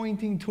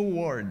pointing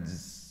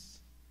towards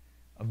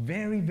a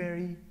very,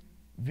 very,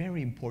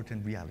 very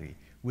important reality,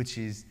 which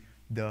is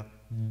the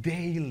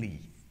daily,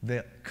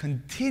 the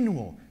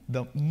continual,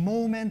 the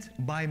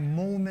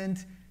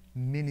moment-by-moment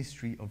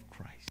ministry of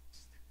Christ.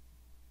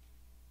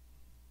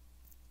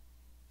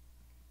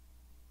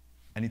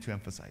 I need to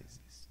emphasize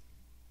this.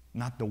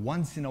 Not the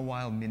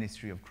once-in-a-while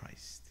ministry of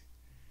Christ.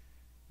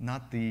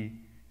 Not the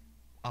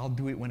I'll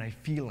do it when I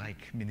feel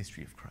like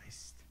ministry of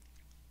Christ.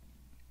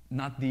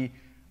 Not the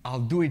I'll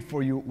do it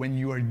for you when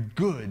you are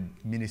good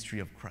ministry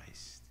of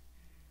Christ.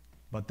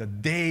 But the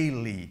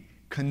daily,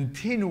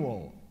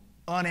 continual,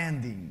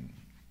 unending,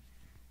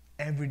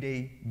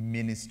 everyday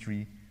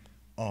ministry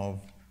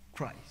of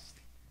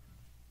Christ.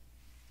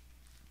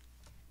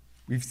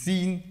 We've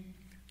seen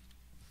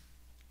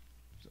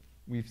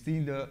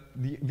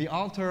the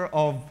altar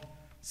of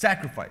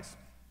sacrifice,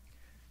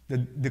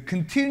 the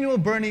continual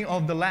burning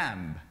of the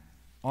lamb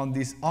on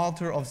this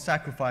altar of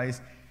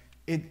sacrifice.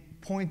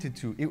 It pointed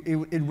to,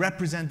 it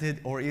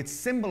represented, or it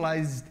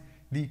symbolized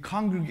the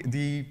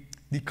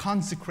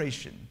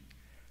consecration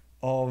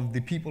of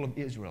the people of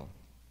Israel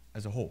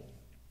as a whole.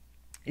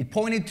 It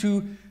pointed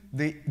to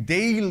the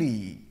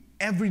daily,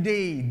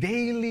 everyday,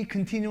 daily,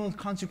 continual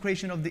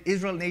consecration of the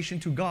Israel nation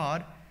to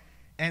God,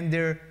 and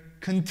their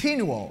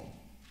continual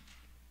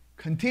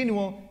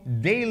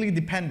daily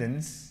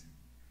dependence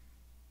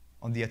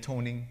on the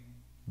atoning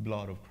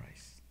blood of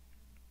Christ.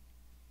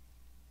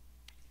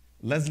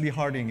 Leslie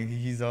Harding,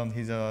 he's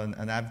an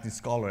Adventist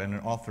scholar and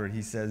an author.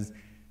 He says,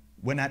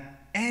 when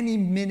at any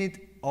minute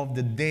of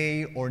the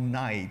day or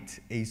night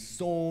a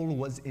soul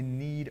was in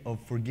need of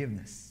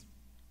forgiveness,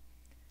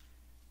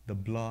 the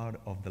blood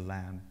of the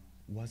Lamb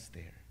was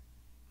there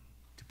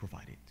to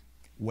provide it.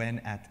 When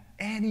at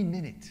any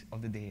minute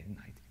of the day and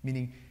night,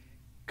 meaning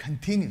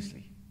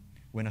continuously,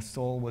 when a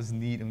soul was in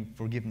need of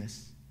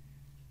forgiveness,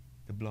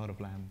 the blood of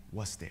Lamb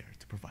was there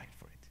to provide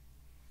for it.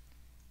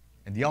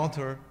 And the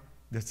altar,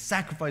 the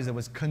sacrifice that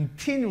was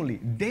continually,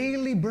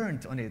 daily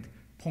burnt on it,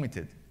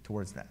 pointed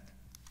towards that.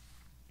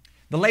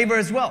 The laver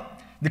as well.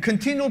 The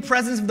continual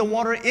presence of the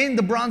water in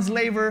the bronze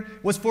laver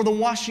was for the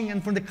washing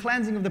and for the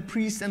cleansing of the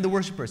priests and the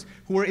worshipers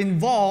who were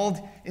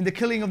involved in the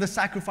killing of the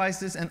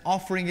sacrifices and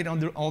offering it on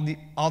the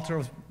altar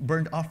of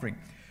burnt offering.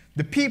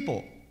 The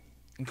people,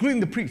 including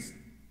the priests,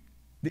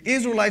 the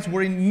Israelites,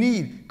 were in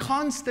need,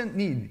 constant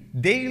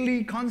need,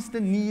 daily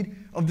constant need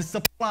of the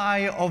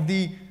supply of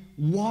the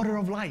water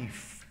of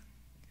life,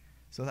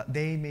 so that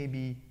they may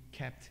be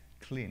kept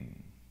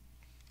clean.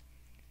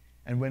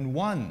 And when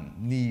one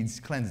needs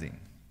cleansing,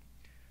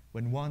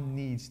 when one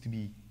needs to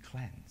be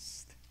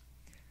cleansed,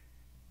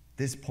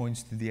 this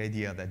points to the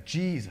idea that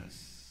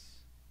Jesus,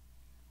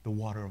 the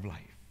water of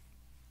life,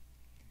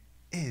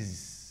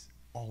 is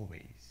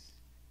always,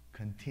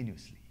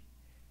 continuously,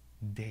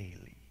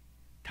 daily,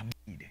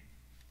 tamid,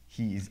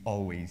 He is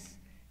always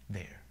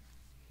there.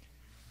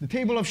 The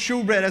table of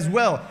shewbread as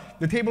well.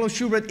 The table of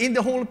shewbread in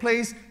the holy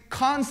place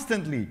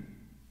constantly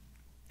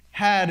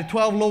had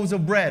 12 loaves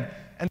of bread.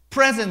 And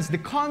the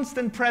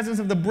constant presence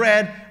of the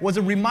bread was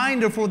a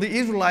reminder for the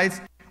Israelites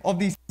of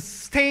the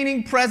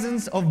sustaining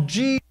presence of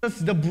Jesus,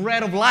 the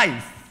bread of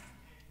life.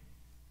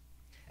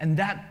 And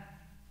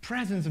that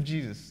presence of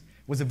Jesus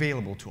was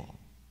available to all.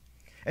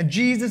 And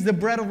Jesus, the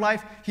bread of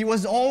life, he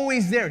was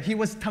always there. He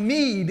was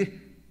tamid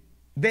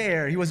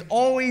there. He was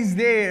always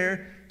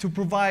there to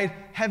provide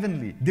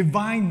heavenly,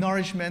 divine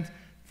nourishment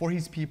for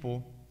his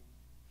people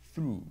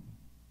through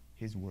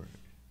his word.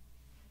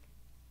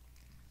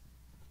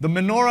 The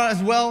menorah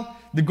as well,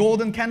 the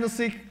golden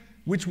candlestick,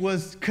 which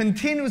was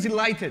continuously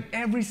lighted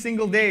every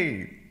single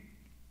day.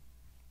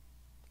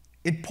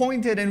 It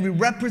pointed and it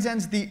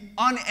represents the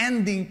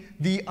unending,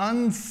 the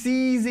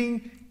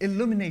unceasing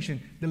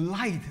illumination, the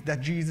light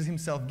that Jesus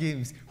himself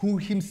gives, who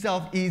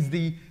himself is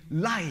the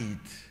light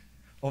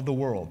of the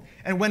world.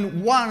 And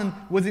when one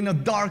was in a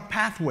dark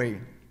pathway,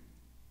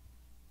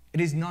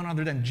 it is none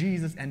other than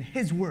Jesus and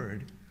his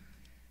word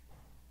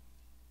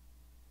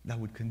that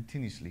would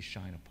continuously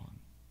shine upon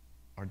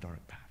our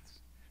dark paths.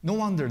 No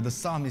wonder the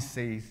psalmist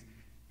says,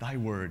 thy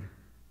word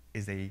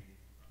is a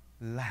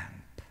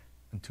lamp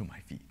unto my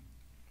feet.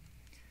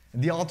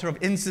 And the altar of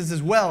incense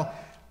as well,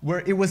 where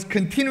it was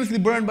continuously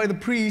burned by the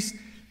priest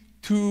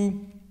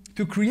to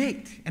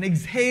create and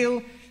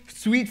exhale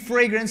sweet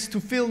fragrance to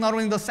fill not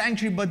only the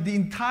sanctuary but the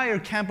entire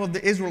camp of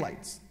the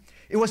Israelites.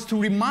 It was to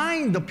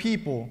remind the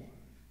people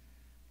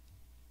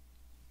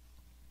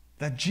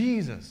that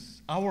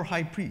Jesus, our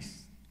high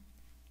priest,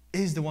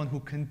 is the one who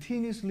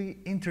continuously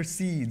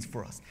intercedes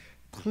for us,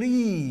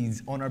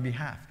 pleads on our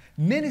behalf,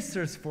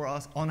 ministers for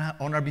us on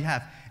our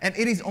behalf. And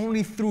it is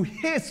only through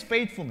his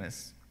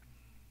faithfulness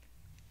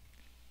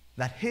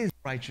that his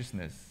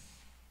righteousness,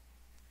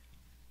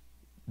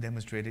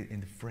 demonstrated in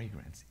the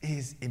fragrance,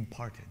 is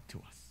imparted to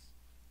us.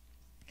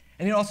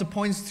 And it also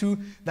points to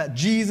that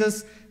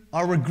Jesus,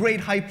 our great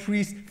high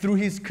priest, through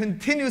his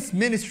continuous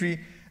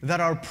ministry,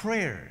 that our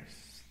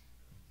prayers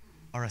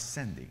are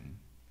ascending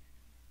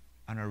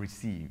and are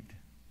received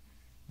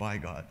by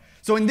God.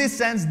 So in this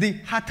sense, the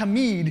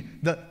hatamid,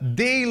 the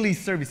daily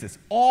services,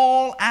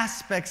 all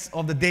aspects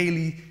of the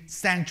daily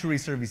sanctuary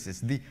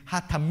services, the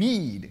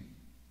hatamid,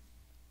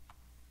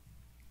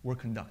 were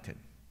conducted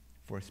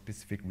for a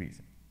specific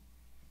reason.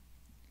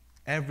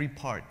 Every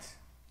part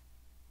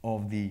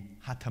of the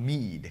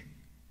hatamid,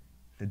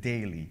 the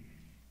daily,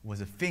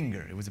 was a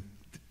finger, it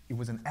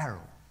was an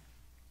arrow,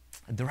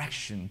 a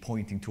direction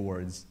pointing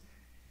towards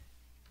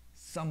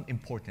some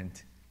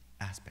important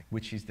aspect,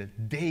 which is the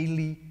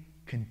daily,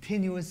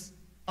 continuous,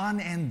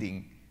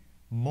 unending,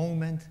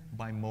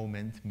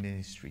 moment-by-moment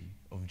ministry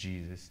of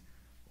Jesus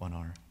on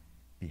our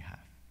behalf.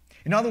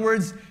 In other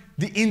words,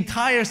 the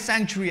entire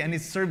sanctuary and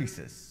its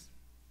services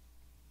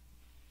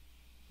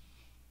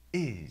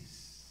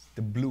is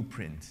the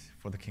blueprint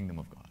for the kingdom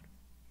of God.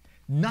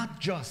 Not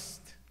just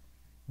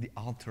the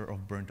altar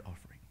of burnt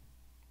offering.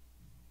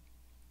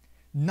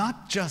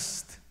 Not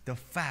just the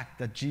fact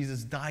that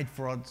Jesus died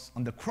for us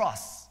on the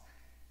cross.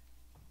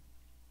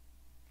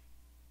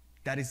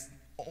 That is,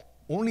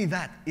 only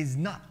that is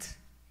not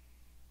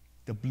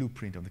the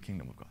blueprint of the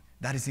kingdom of God.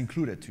 That is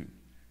included too.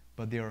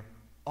 But there are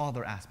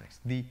other aspects.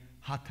 The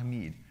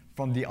hatamid,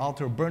 from the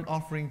altar of burnt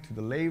offering to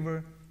the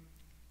laver,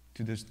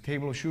 to the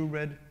table of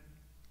shewbread,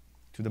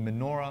 to the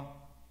menorah,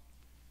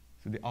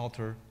 to the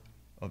altar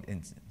of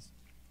incense.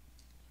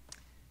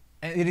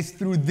 And it is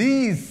through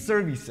these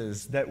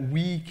services that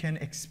we can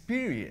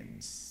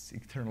experience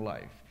eternal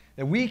life,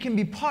 that we can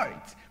be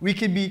part, we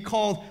can be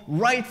called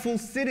rightful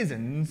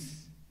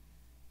citizens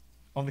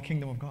of the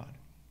kingdom of God.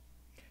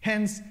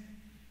 Hence,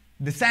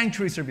 the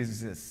sanctuary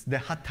services, the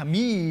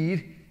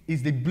hatamid,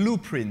 is the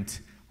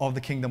blueprint of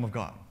the kingdom of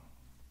God.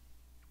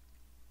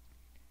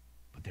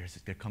 But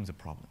there comes a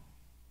problem.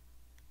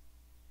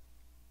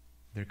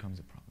 There comes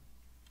a problem.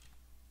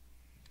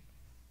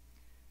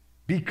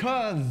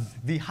 Because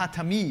the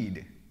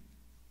hatamid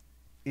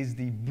is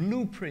the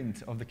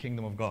blueprint of the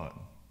kingdom of God,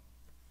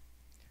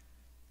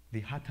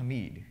 the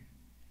hatamid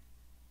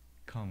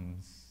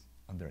comes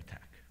under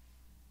attack.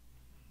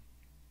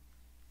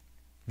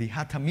 The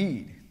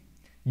hatamid,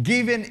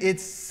 given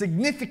its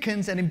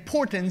significance and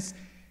importance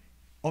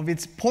of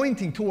its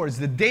pointing towards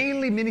the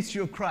daily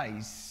ministry of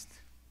Christ,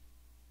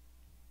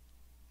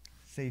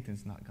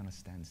 Satan's not going to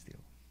stand still.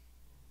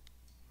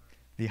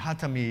 The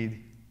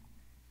hatamid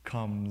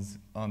comes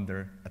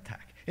under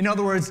attack. In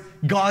other words,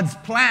 God's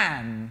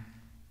plan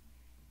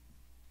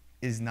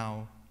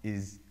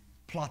is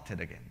plotted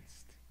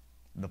against.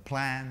 The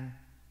plan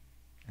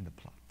and the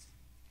plot.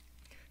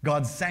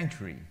 God's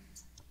sanctuary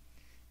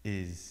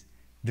is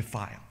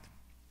defiled.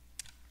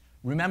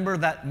 Remember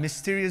that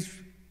mysterious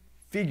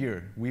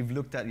figure we've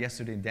looked at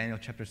yesterday in Daniel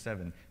chapter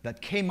 7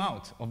 that came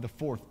out of the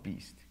fourth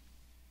beast?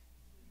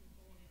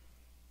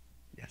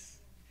 Yes,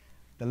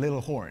 the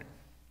little horn.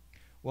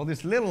 Well,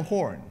 this little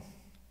horn,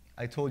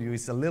 I told you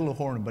it's a little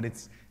horn, but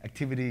its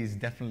activity is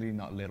definitely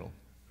not little.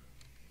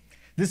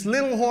 This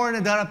little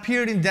horn that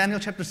appeared in Daniel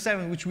chapter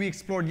 7, which we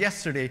explored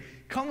yesterday,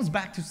 comes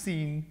back to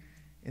scene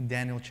in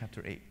Daniel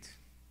chapter 8.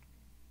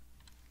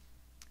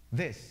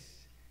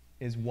 This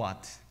is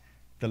what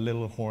the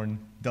little horn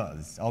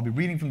does. I'll be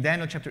reading from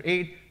Daniel chapter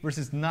 8,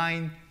 verses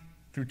 9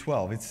 through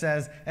 12. It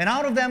says, "And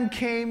out of them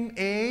came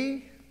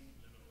a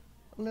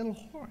little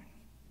horn,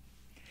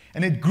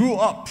 and it grew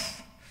up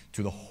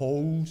to the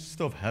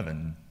host of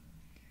heaven.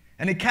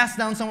 And it cast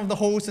down some of the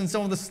hosts and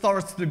some of the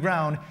stars to the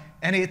ground,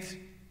 and it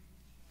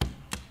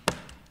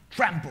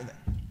trampled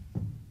them.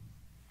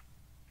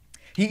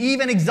 He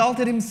even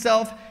exalted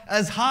himself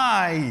as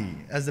high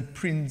as the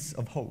Prince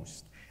of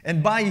hosts,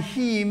 and by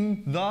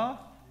him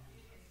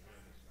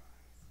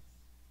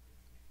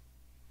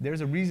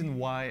There's a reason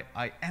why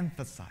I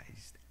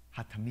emphasized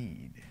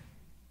Hatamid.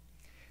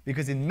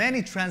 Because in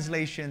many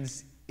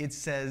translations, it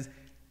says,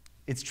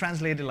 it's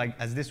translated like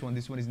as this one.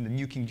 This one is in the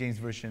New King James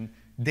Version,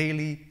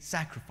 daily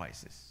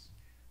sacrifices.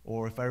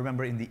 Or if I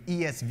remember in the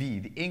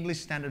ESV, the English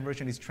Standard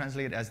Version is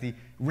translated as the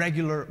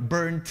regular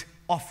burnt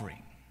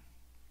offering.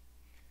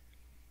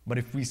 But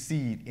if we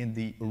see it in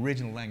the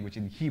original language,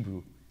 in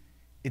Hebrew,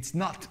 it's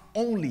not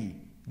only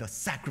the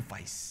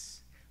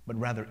sacrifice, but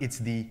rather it's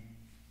the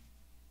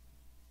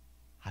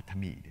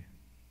Hatamid.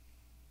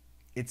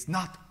 It's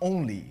not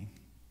only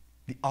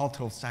the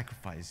altar of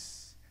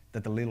sacrifice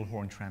that the little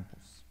horn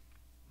tramples.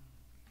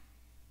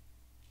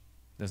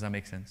 Does that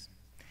make sense?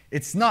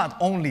 It's not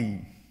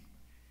only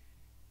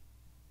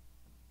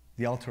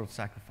the altar of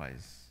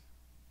sacrifice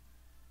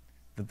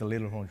that the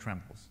little horn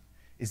tramples.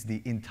 It's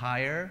the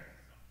entire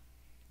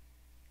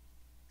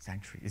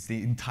sanctuary. It's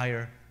the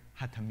entire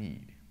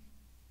Hatamid.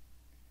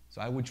 So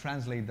I would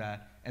translate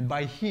that, and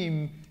by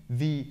him,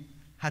 the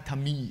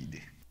Hatamid,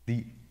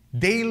 the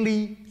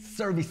daily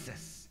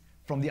services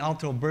from the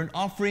altar of burnt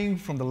offering,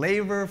 from the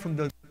laver, from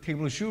the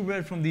table of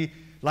shewbread, from the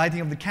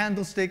lighting of the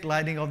candlestick,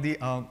 lighting of the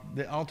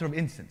altar of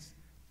incense.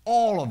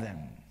 All of them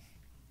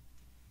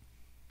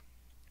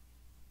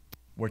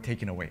were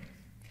taken away.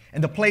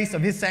 And the place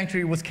of his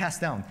sanctuary was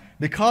cast down.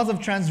 Because of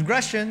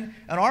transgression,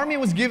 an army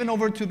was given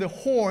over to the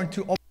horn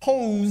to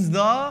oppose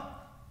not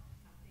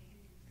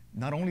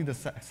only the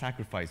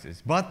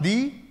sacrifices, but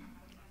the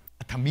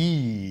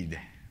Tamid.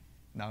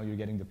 Now you're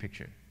getting the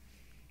picture.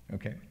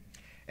 Okay?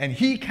 And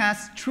he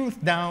cast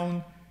truth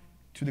down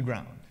to the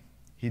ground.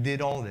 He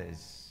did all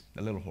this,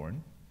 the little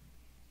horn,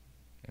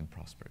 and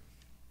prospered.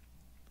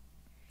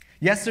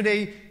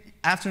 Yesterday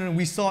afternoon,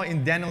 we saw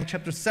in Daniel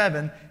chapter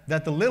 7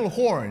 that the little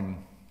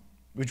horn,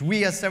 which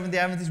we as Seventh-day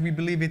Adventists, we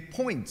believe it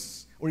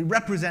points or it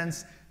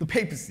represents the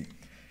papacy.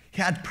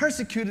 He had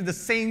persecuted the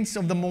saints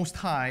of the Most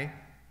High.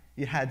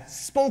 It had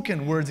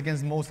spoken words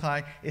against the Most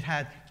High. It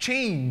had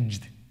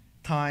changed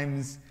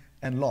times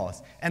and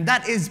laws. And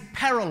that is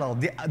parallel.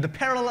 The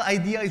parallel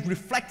idea is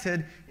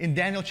reflected in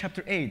Daniel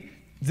chapter 8.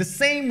 The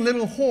same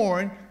little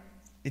horn,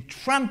 it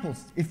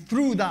tramples, it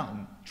threw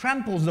down,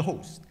 tramples the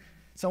host,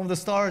 some of the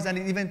stars, and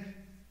it even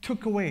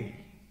took away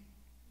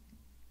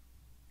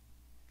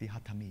the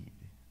Hatamid.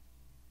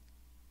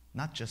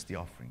 Not just the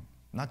offering,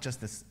 not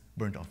just this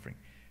burnt offering,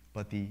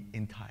 but the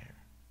entire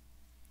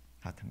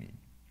Hatamid.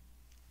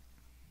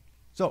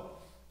 So,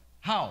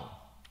 how?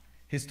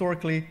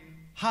 Historically,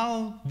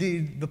 how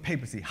did the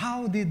papacy,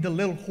 how did the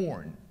little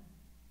horn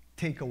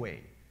take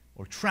away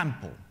or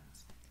trample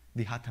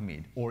the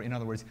Hatamid? Or in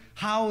other words,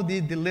 how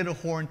did the little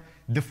horn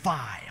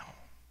defile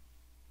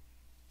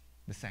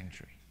the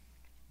sanctuary?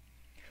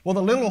 Well,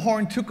 the little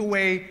horn took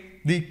away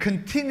the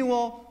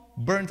continual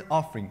burnt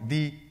offering,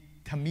 the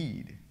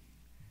Tamid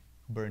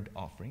burnt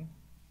offering,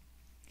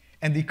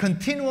 and the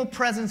continual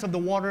presence of the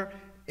water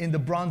in the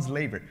bronze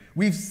laver.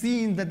 We've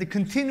seen that the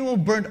continual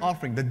burnt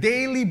offering, the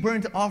daily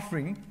burnt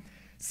offering,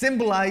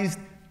 symbolized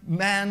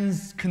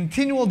man's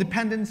continual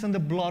dependence on the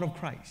blood of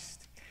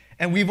Christ.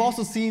 And we've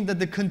also seen that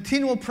the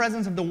continual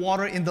presence of the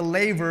water in the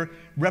laver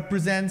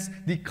represents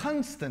the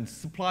constant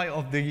supply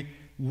of the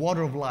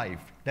water of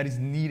life that is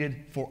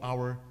needed for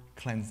our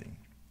cleansing.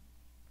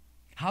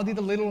 How did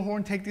the little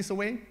horn take this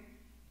away?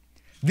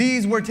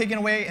 These were taken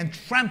away and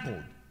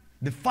trampled,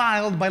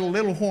 defiled by the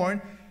little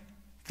horn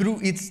through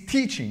its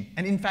teaching,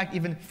 and in fact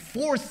even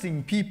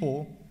forcing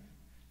people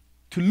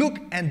to look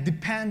and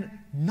depend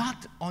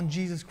not on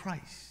Jesus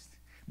Christ,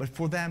 but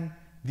for them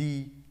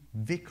the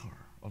vicar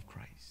of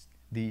Christ,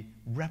 the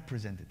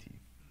representative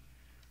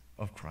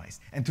of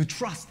Christ, and to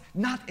trust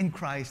not in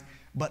Christ,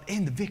 but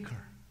in the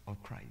vicar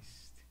of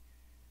Christ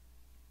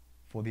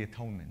for the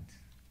atonement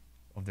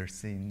of their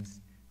sins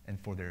and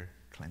for their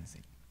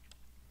cleansing.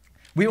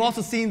 We've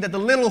also seen that the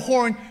little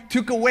horn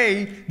took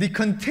away the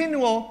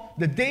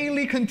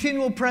daily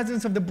continual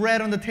presence of the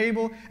bread on the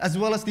table, as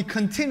well as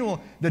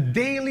the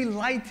daily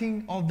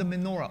lighting of the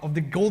menorah, of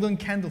the golden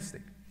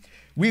candlestick.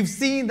 We've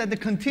seen that the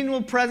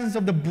continual presence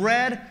of the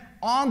bread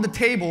on the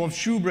table of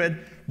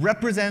shewbread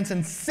represents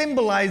and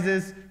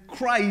symbolizes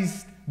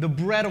Christ, the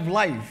bread of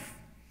life,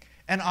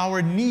 and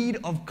our need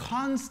of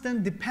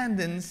constant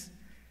dependence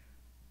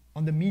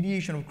on the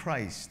mediation of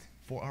Christ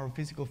for our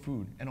physical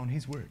food and on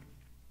His word.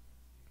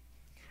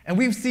 And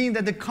we've seen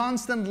that the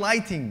constant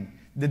lighting,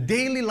 The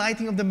daily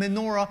lighting of the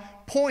menorah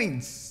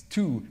points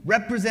to,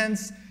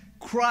 represents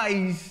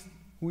Christ,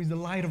 who is the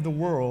light of the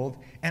world,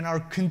 and our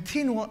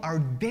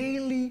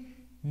daily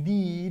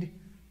need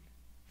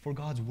for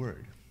God's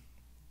word.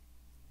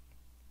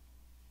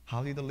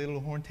 How did the little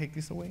horn take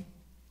this away?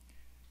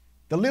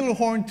 The little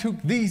horn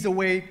took these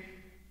away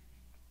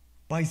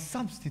by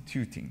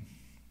substituting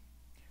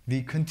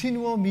the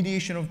continual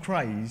mediation of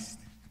Christ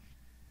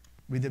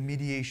with the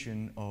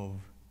mediation of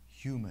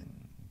human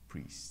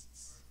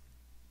priests.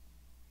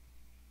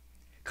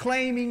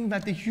 Claiming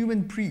that the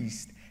human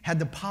priest had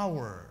the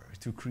power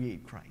to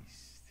create Christ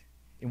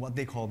in what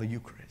they call the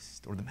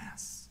Eucharist or the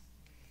Mass.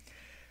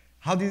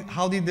 How was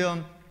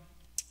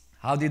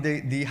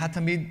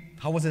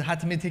the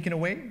Hatamid taken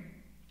away?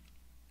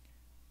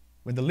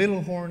 When the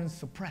little horn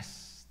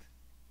suppressed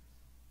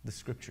the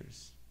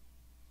scriptures,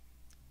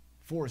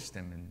 forced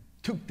them and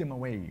took them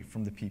away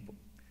from the people.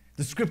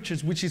 The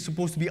scriptures, which is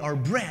supposed to be our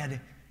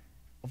bread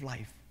of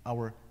life,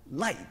 our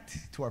light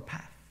to our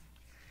path.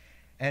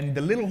 And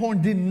the little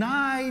horn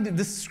denied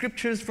the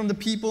scriptures from the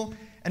people,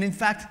 and in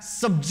fact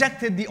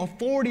subjected the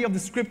authority of the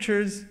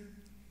scriptures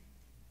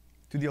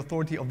to the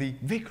authority of the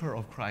vicar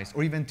of Christ,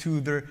 or even to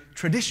their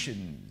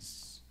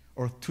traditions,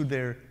 or to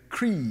their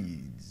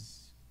creeds.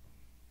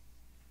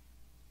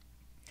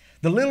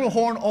 The little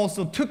horn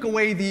also took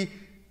away the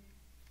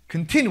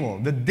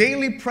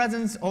daily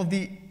presence of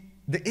the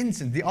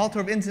incense, the altar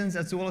of incense,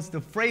 as well as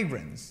the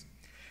fragrance.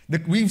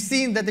 We've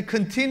seen that the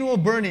continual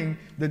burning,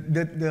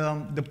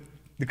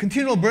 the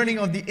continual burning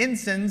of the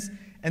incense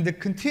and the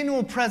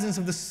continual presence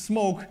of the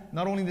smoke,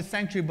 not only in the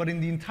sanctuary but in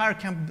the entire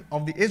camp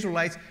of the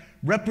Israelites,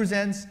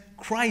 represents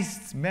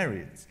Christ's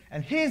merits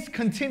and his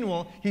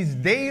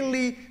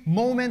daily,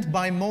 moment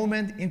by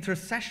moment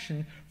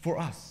intercession for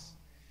us.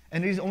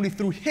 And it is only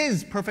through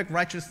his perfect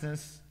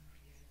righteousness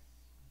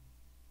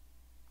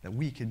that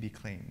we can be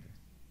claimed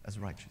as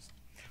righteous.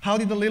 How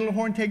did the little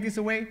horn take this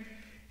away?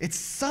 It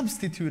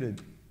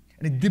substituted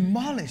and it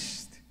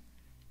demolished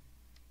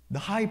the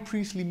high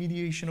priestly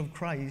mediation of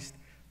Christ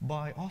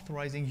by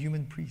authorizing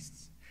human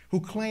priests who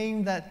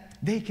claim that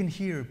they can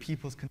hear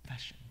people's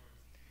confession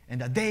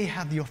and that they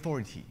have the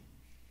authority,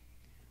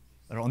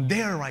 that on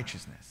their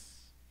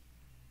righteousness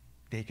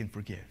they can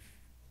forgive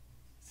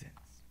sins.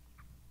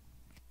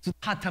 So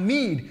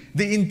Hatamid,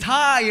 the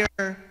entire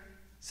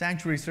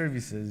sanctuary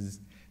services,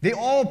 they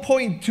all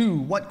point to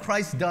what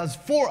Christ does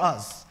for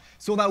us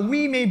so that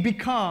we may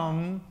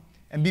become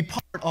and be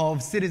part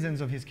of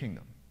citizens of his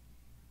kingdom.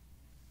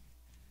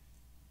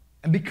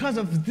 And because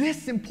of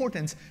this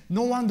importance,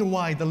 no wonder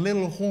why the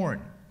little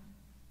horn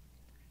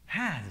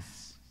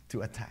has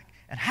to attack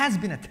and has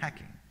been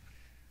attacking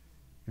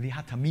the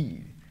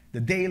Hatamid, the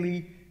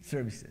daily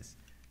services.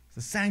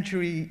 The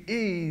sanctuary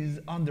is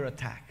under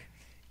attack,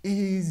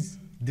 is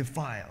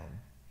defiled.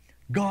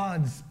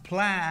 God's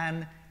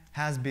plan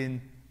has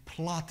been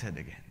plotted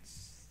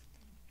against.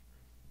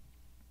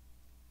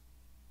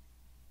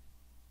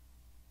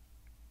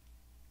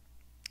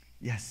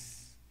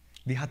 Yes,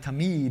 the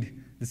Hatamid,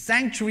 the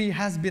sanctuary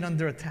has been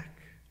under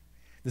attack.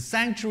 The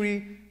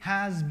sanctuary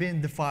has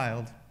been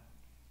defiled.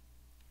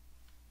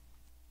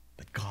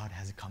 But God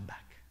has a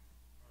comeback.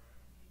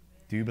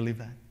 Do you believe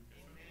that?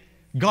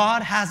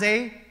 God has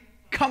a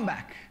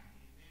comeback.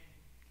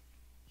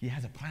 He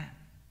has a plan.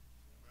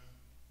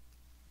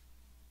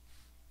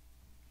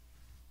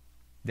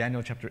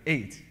 Daniel chapter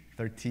 8,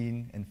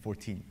 13 and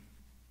 14.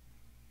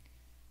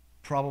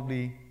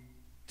 Probably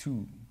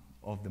two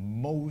of the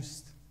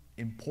most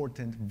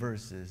important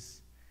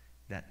verses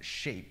that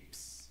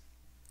shapes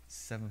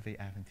Seventh-day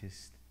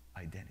Adventist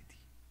identity.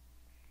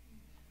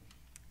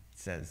 It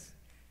says,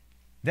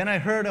 "Then I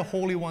heard a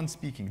Holy One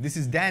speaking." This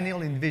is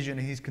Daniel in vision,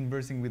 and he's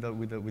conversing with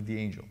the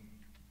angel.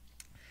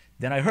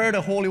 "Then I heard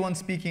a Holy One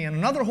speaking, and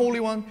another Holy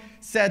One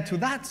said to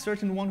that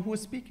certain one who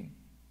was speaking,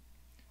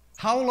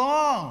 'How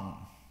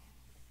long?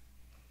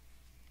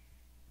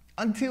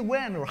 Until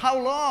when?'" Or "How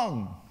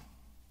long?"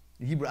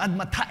 In Hebrew, "Ad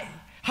matai."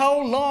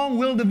 "How long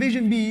will the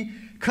vision be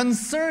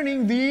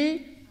concerning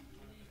the..."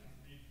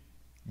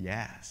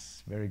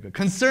 Yes, very good.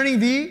 "Concerning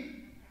the..."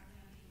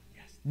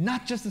 Yes,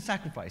 not just the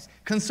sacrifice.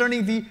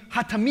 "Concerning the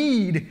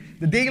Hatamid,"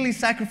 the daily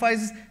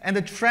sacrifices, "and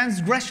the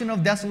transgression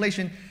of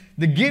desolation,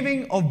 the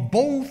giving of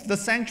both the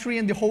sanctuary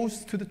and the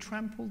host to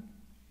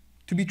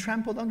be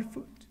trampled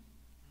underfoot."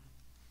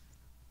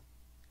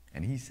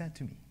 And he said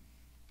to me,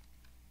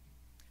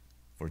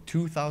 "For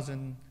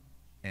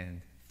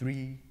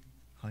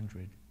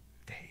 2,300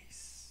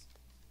 days,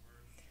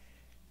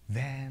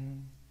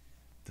 then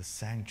the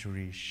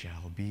sanctuary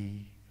shall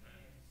be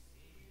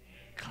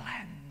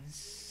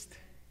cleansed."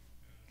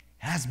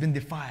 Has been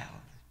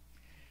defiled.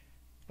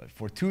 But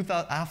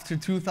after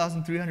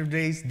 2,300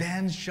 days,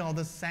 then shall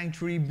the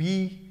sanctuary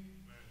be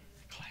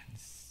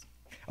cleansed.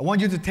 I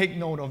want you to take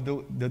note of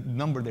the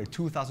number there,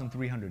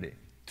 2,300.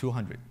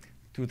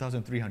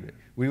 2,300.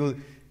 We will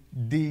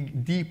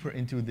dig deeper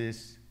into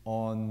this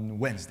on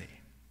Wednesday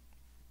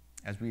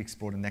as we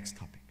explore the next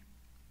topic.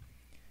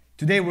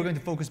 Today we're going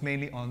to focus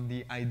mainly on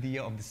the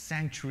idea of the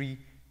sanctuary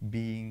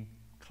being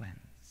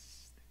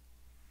cleansed.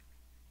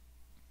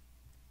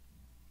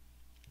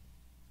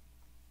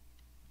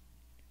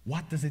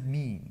 What does it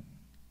mean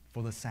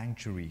for the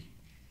sanctuary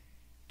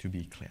to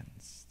be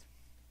cleansed?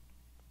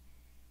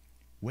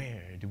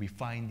 Where do we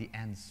find the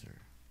answer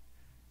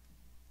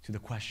to the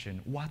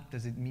question, what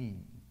does it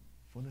mean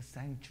for the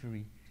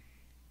sanctuary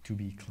to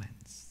be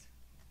cleansed?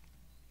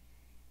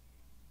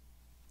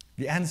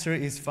 The answer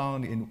is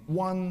found in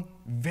one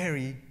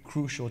very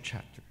crucial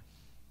chapter,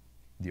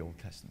 the Old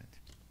Testament.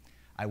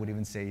 I would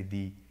even say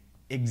the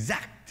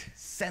exact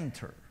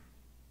center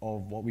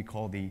of what we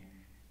call the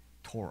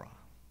Torah,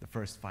 the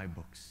first 5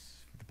 books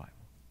of the Bible.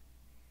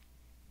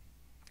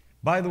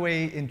 By the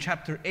way, in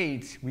chapter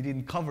 8, we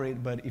didn't cover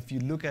it, but if you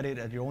look at it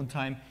at your own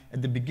time,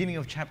 at the beginning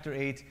of chapter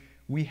 8,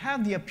 we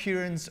have the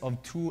appearance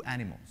of 2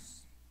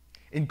 animals.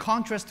 In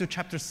contrast to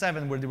chapter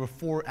 7, where there were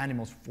 4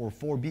 animals,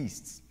 4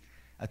 beasts.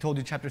 I told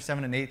you chapter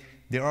 7 and 8,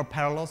 there are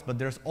parallels, but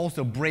there's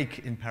also a break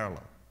in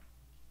parallel.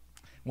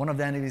 One of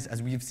them is,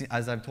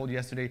 as I've told you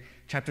yesterday,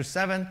 chapter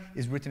 7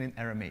 is written in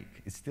Aramaic.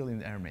 It's still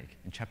in Aramaic.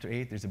 In chapter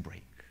 8, there's a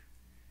break.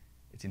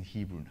 It's in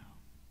Hebrew now.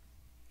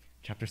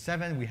 Chapter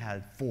 7, we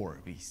had 4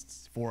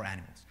 beasts, 4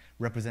 animals,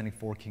 representing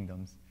 4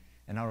 kingdoms.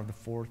 And out of the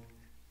 4th,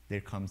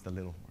 there comes the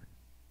little horn.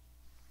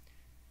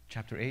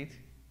 Chapter 8,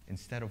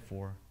 instead of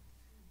 4,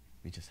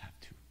 we just have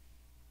 2.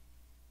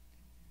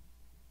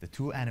 The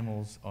 2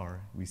 animals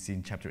are, we see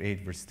in chapter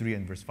 8, verse 3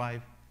 and verse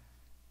 5,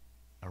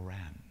 a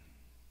ram.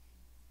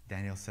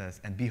 Daniel says,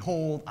 and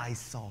behold, I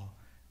saw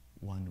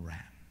one ram.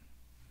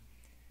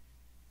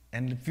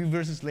 And a few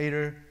verses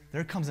later,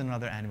 there comes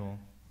another animal,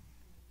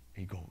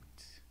 a goat.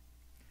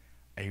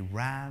 A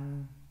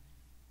ram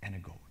and a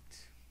goat.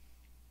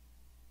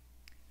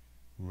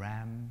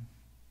 Ram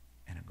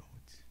and a goat.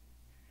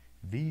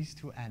 These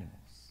 2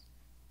 animals,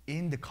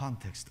 in the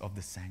context of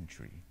the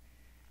sanctuary,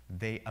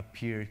 they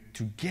appear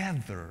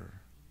together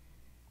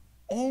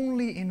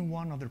only in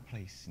one other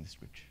place in the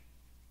scripture.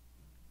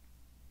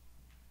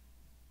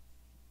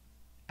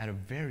 At a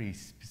very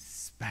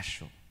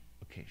special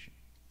occasion.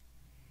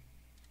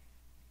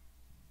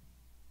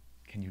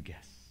 Can you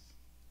guess?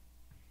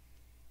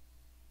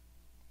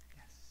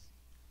 Yes.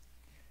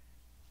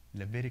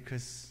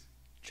 Leviticus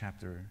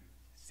chapter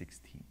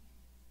 16.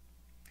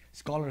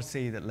 Scholars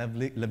say that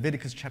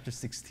Leviticus chapter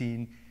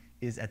 16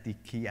 is at the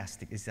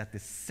chiastic, is at the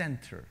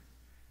center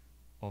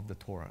of the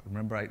Torah.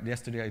 Remember,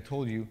 yesterday I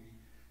told you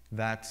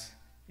that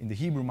in the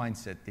Hebrew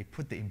mindset, they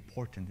put the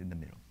important in the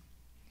middle.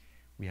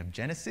 We have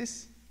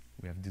Genesis,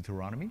 we have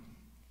Deuteronomy,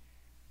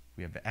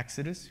 we have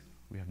Exodus,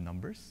 we have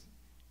Numbers,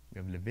 we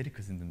have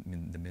Leviticus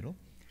in the middle.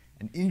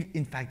 And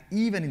in fact,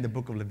 even in the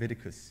book of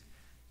Leviticus,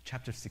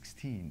 chapter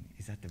 16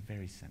 is at the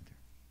very center.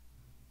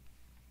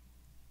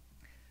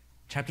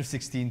 Chapter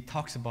 16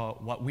 talks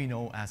about what we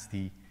know as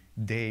the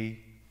Day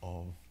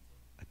of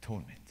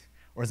Atonement,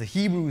 or as the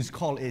Hebrews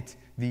call it,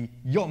 the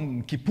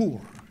Yom Kippur.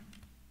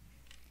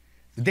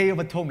 The Day of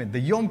Atonement, the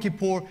Yom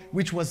Kippur,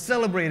 which was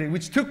celebrated,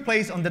 which took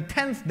place on the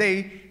 10th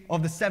day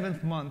of the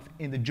 7th month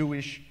in the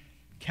Jewish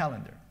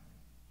calendar.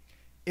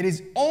 It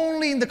is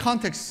only in the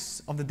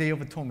context of the Day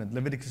of Atonement,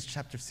 Leviticus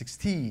chapter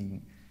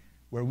 16,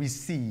 where we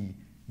see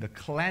the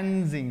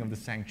cleansing of the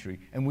sanctuary,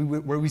 and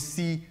where we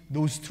see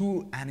those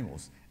 2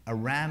 animals, a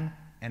ram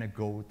and a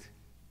goat,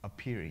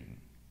 appearing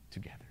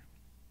together.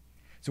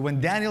 So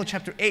when Daniel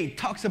chapter 8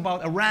 talks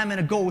about a ram and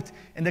a goat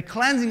and the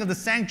cleansing of the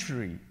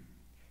sanctuary,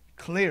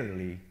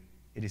 clearly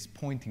it is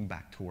pointing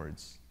back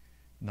towards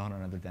none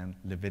other than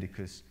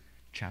Leviticus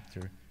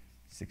chapter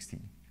 16.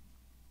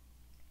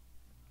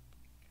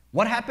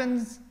 What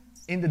happens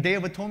in the Day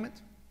of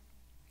Atonement?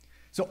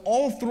 So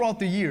all throughout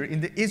the year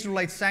in the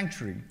Israelite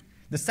sanctuary,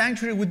 the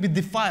sanctuary would be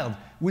defiled,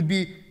 would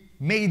be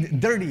made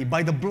dirty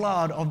by the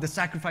blood of the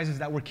sacrifices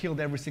that were killed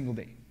every single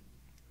day.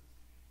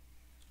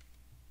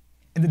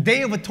 In the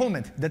Day of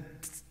Atonement, the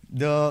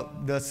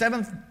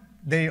 7th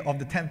day of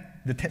the 10th,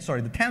 the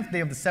 10th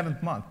day of the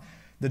 7th month,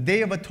 the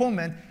Day of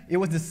Atonement, it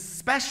was the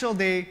special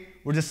day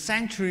where the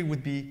sanctuary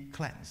would be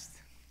cleansed.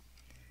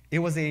 It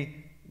was a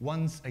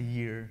once a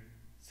year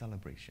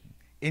celebration.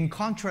 In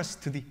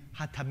contrast to the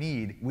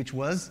Hatamid, which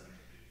was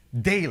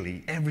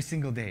daily, every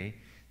single day,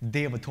 the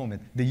Day of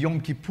Atonement, the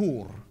Yom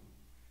Kippur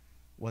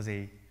was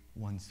a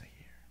once a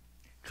year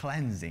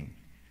cleansing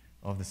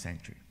of the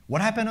sanctuary.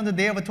 What happened on the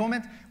Day of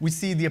Atonement? We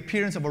see the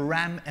appearance of a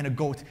ram and a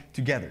goat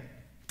together.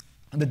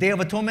 On the Day of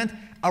Atonement,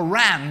 a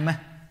ram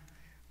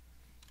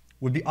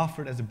would be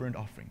offered as a burnt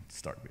offering to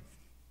start with.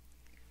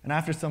 And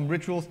after some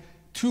rituals,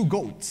 2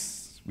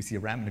 goats, we see a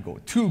ram and a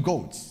goat, 2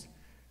 goats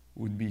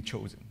would be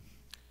chosen.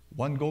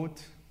 1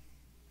 goat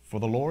for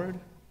the Lord,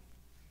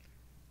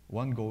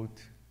 1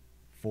 goat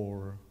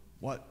for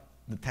what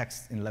the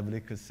text in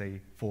Leviticus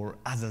say, for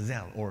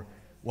Azazel, or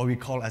what we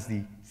call as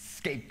the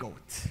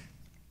scapegoat.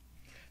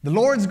 The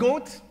Lord's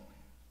goat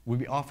will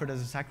be offered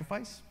as a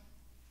sacrifice.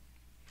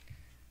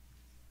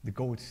 The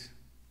goat,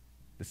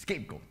 the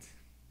scapegoat,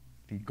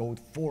 the goat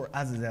for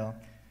Azazel,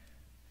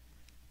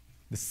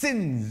 the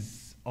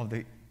sins of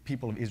the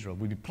people of Israel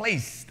will be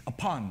placed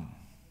upon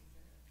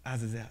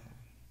Azazel.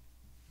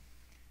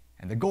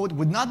 And the goat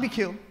would not be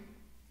killed,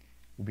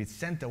 would be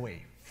sent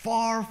away,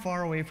 far,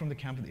 far away from the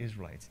camp of the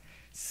Israelites,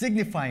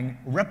 signifying,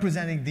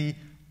 representing the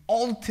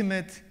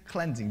ultimate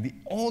cleansing, the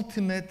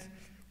ultimate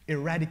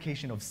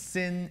eradication of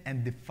sin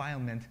and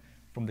defilement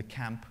from the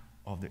camp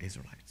of the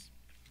Israelites.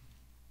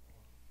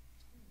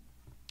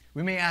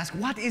 We may ask,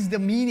 what is the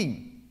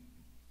meaning,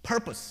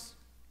 purpose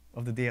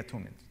of the Day of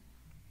Atonement?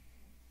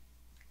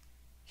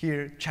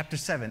 Here, chapter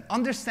 7.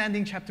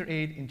 Understanding chapter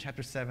 8 in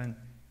chapter 7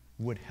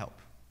 would help.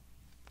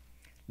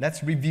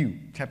 Let's review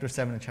chapter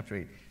 7 and chapter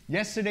 8.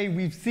 Yesterday,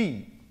 we've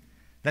seen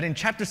that in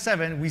chapter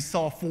 7, we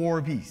saw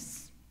 4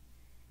 beasts,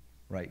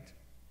 right?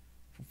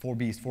 4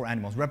 beasts, 4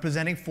 animals,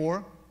 representing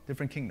 4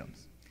 different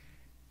kingdoms.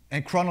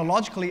 And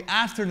chronologically,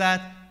 after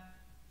that,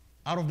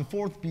 out of the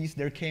 4th beast,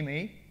 there came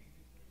a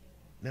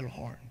little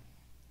horn.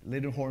 The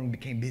little horn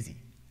became busy,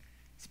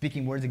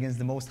 speaking words against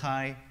the Most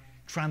High,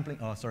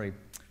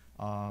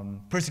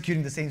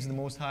 persecuting the saints of the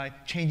Most High,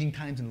 changing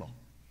times and law.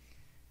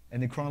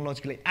 And then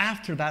chronologically,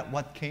 after that,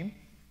 what came?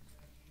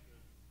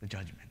 The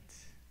judgment.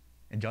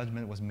 And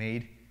judgment was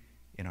made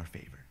in our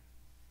favor.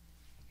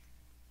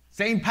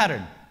 Same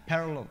pattern,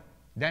 parallel.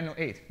 Daniel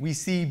 8, we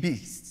see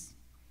beasts.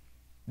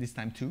 This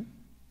time 2,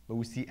 but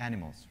we see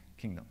animals,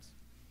 kingdoms.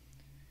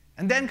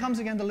 And then comes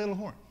again the little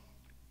horn.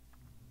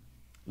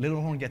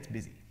 Little horn gets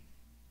busy,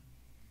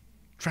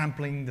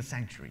 trampling the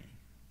sanctuary,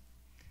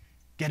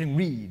 getting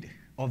rid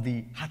of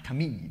the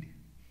hatamid.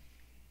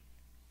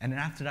 And then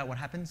after that, what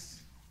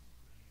happens?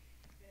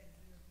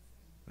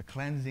 The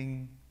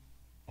cleansing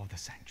of the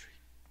sanctuary.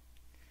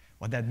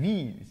 What that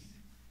means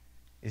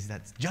is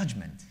that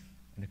judgment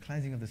and the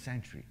cleansing of the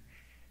sanctuary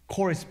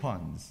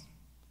corresponds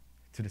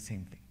to the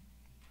same thing.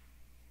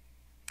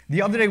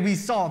 The other day we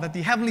saw that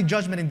the heavenly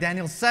judgment in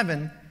Daniel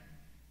 7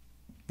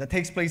 that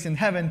takes place in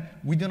heaven,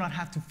 we do not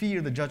have to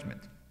fear the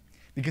judgment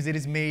because it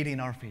is made in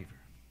our favor.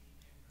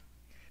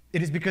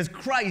 It is because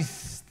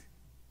Christ,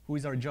 who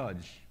is our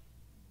judge,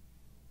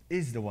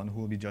 is the one who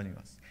will be judging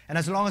us. And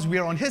as long as we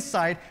are on his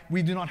side,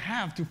 we do not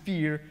have to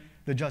fear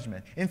the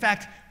judgment. In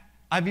fact,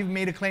 I've even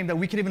made a claim that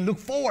we can even look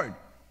forward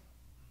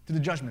to the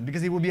judgment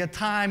because it will be a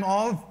time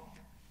of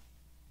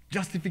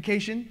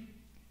justification,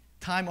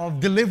 time of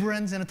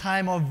deliverance, and a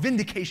time of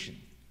vindication.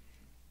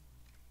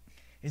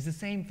 It's the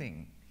same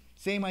thing,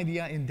 same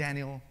idea in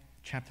Daniel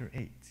chapter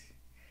 8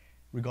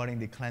 regarding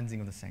the cleansing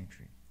of the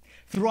sanctuary.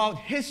 Throughout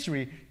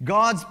history,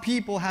 God's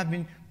people have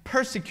been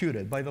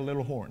persecuted by the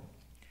little horn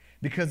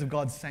because of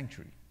God's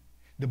sanctuary,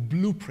 the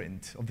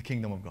blueprint of the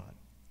kingdom of God,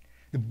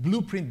 the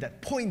blueprint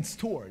that points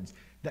towards,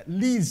 that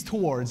leads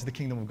towards the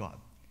kingdom of God.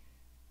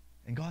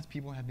 And God's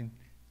people have been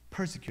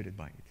persecuted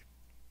by it.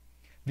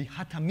 The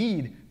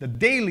hatamid, the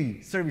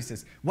daily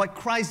services, what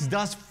Christ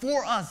does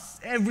for us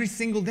every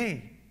single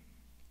day,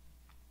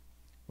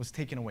 was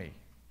taken away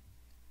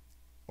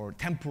or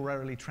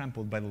temporarily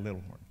trampled by the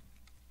little horn.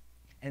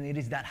 And it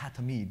is that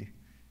hatamid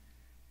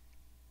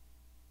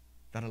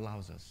that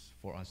allows us,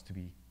 for us to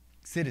be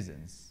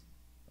citizens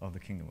of the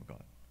kingdom of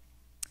God.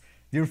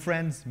 Dear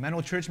friends,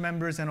 Manuel Church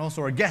members, and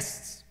also our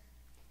guests,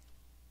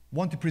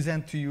 want to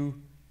present to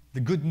you the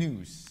good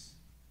news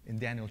in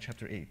Daniel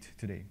chapter 8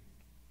 today.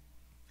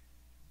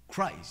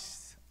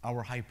 Christ,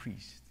 our high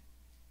priest,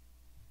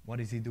 what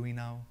is he doing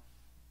now?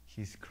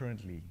 He's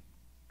currently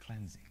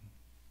cleansing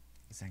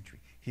the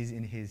sanctuary. He's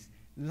in his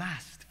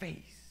last phase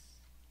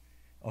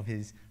of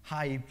his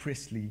high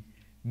priestly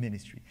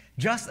ministry.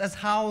 Just as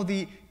how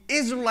the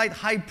Israelite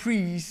high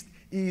priest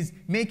is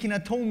making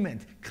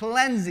atonement,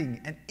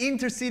 cleansing, and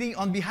interceding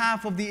on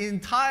behalf of the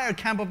entire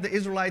camp of the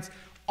Israelites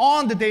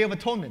on the Day of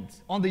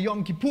Atonement, on the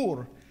Yom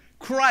Kippur,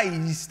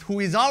 Christ, who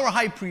is our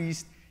high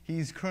priest, he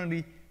is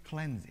currently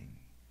cleansing,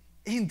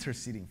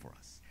 interceding for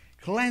us,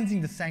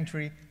 cleansing the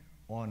sanctuary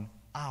on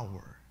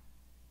our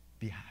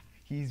behalf.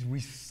 He is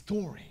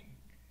restoring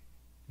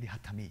the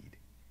hatamid.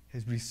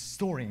 He's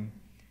restoring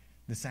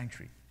the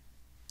sanctuary.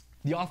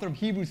 The author of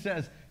Hebrews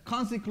says,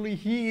 consequently,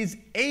 he is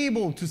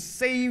able to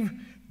save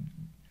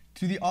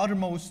to the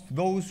uttermost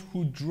those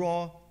who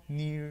draw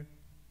near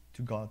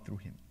to God through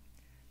him,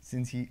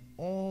 since he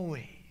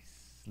always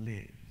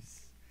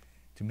lives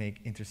to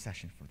make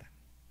intercession for them.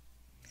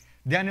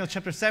 Daniel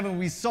chapter 7,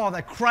 we saw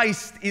that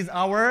Christ is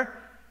our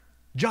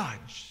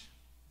judge.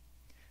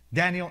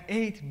 Daniel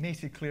 8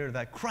 makes it clear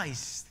that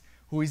Christ,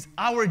 who is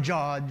our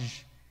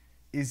judge,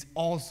 is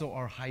also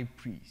our high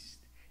priest,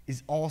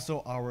 is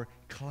also our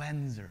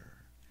cleanser,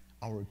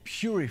 our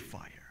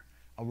purifier,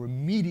 our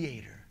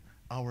mediator,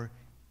 our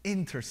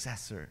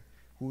intercessor,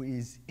 who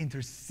is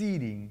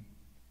interceding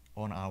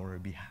on our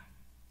behalf.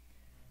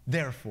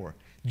 Therefore,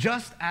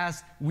 just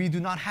as we do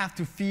not have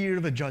to fear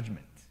the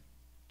judgment,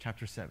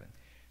 chapter 7,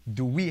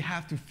 do we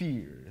have to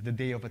fear the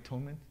Day of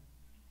Atonement?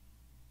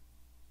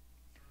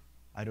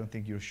 I don't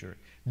think you're sure.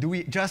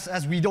 Just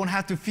as we don't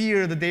have to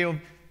fear the Day of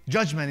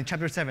Judgment in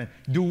chapter 7,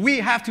 do we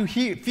have to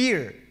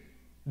fear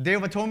the Day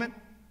of Atonement?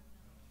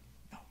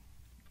 No.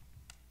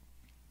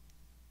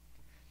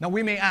 Now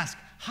we may ask,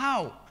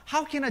 how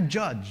can a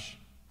judge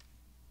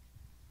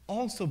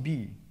also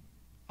be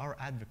our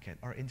advocate,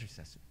 our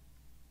intercessor?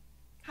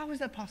 How is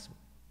that possible?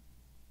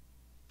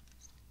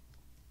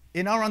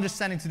 In our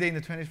understanding today in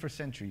the 21st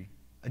century,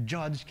 a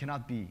judge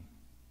cannot be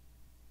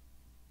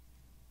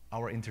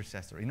our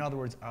intercessor. In other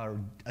words,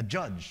 a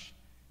judge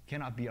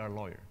cannot be our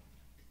lawyer.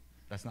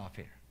 That's not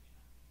fair.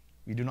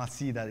 We do not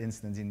see that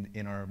instance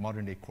in our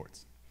modern day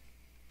courts.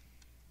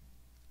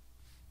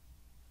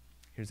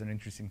 Here's an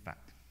interesting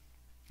fact.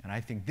 And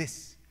I think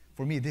this,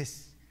 for me,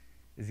 this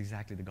is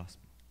exactly the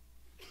gospel.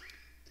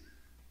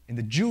 In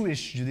the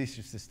Jewish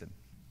judicial system,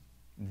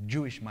 in the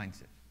Jewish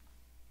mindset,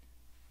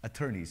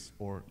 attorneys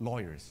or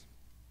lawyers,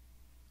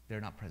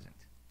 they're not present.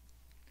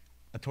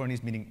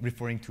 Attorneys meaning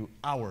referring to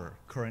our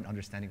current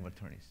understanding of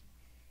attorneys.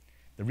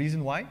 The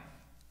reason why?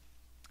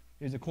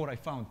 Here's a quote I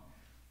found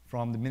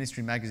from the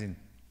Ministry magazine.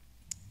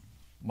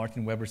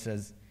 Martin Weber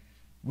says,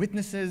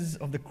 "Witnesses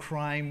of the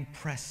crime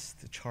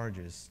pressed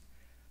charges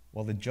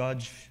while the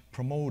judge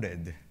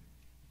promoted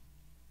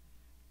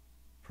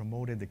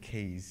the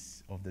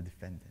case of the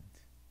defendant.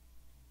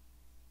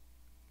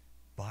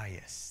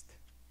 Biased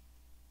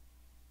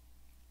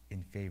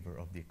in favor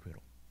of the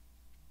acquittal."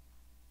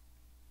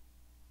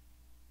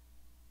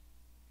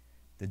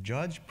 The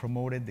judge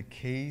promoted the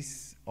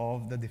case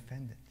of the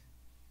defendant.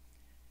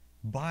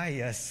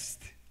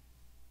 Biased.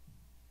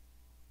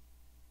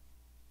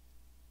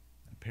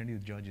 Apparently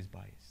the judge is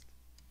biased.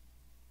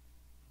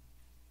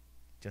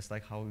 Just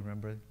like how we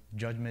remember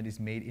judgment is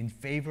made in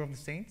favor of the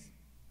saints.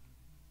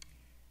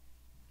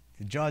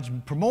 The judge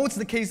promotes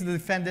the case of the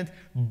defendant,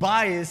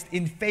 biased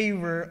in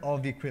favor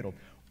of the acquittal.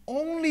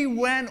 Only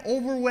when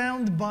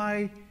overwhelmed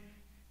by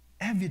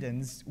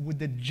evidence would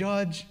the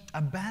judge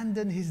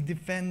abandon his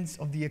defense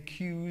of the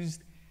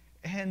accused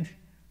and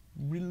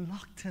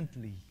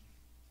reluctantly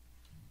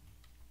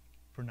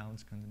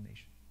pronounce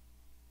condemnation.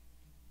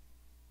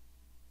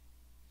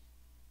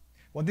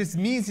 What this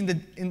means in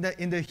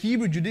the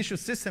Hebrew judicial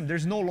system,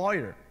 there's no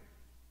lawyer.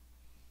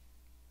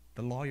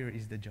 The lawyer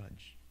is the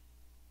judge.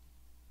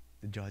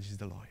 The judge is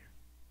the lawyer.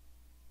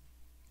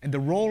 And the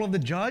role of the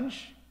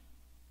judge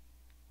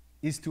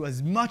is to,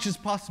 as much as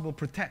possible,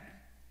 protect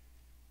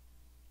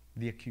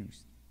the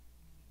accused.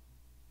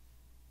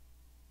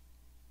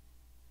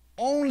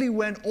 Only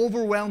when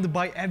overwhelmed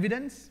by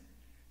evidence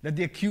that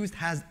the accused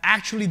has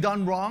actually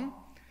done wrong,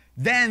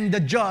 then the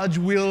judge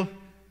will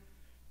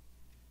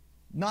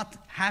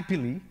not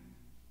happily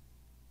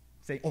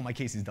say, "Oh, my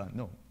case is done."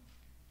 No.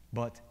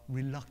 But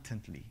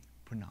reluctantly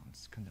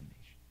pronounce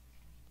condemnation.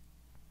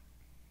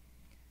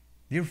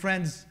 Dear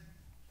friends,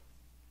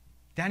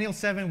 Daniel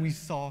 7, we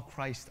saw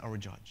Christ our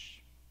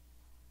judge.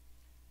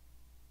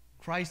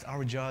 Christ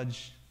our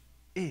judge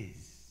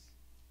is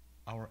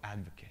our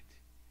advocate,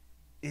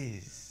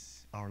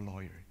 is our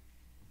lawyer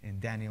in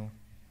Daniel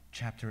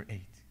chapter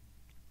 8.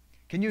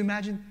 Can you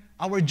imagine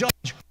our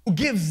judge who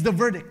gives the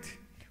verdict,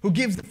 who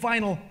gives the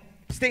final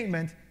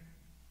statement?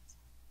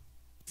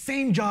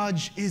 Same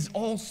judge is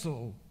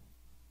also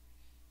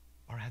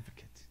our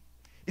advocate,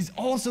 is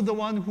also the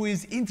one who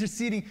is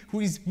interceding,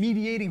 who is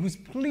mediating, who is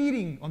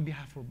pleading on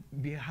behalf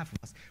of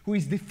us, who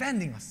is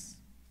defending us.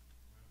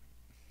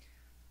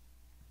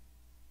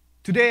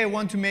 Today I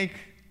want to make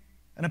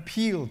an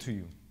appeal to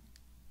you.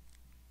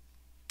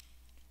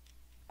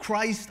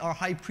 Christ, our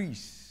high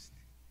priest,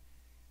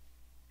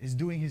 is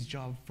doing his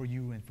job for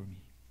you and for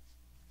me.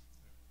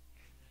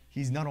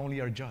 He's not only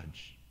our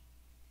judge,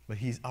 but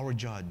he's our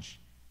judge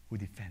who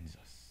defends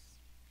us.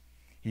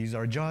 He's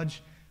our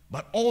judge,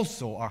 but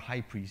also our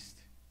high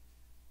priest,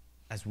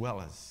 as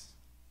well as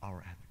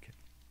our advocate.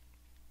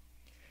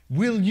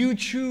 Will you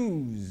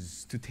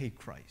choose to take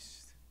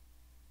Christ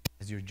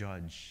as your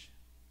judge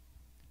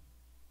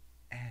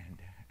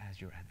and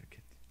as your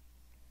advocate?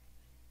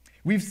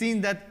 We've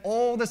seen that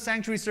all the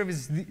sanctuary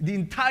services, the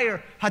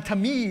entire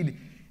Hatamid,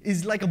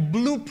 is like a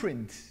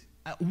blueprint,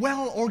 a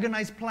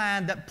well-organized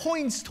plan that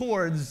points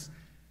towards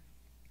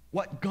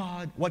what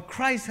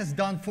Christ has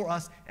done for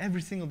us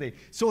every single day,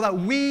 so that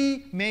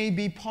we may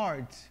be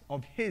part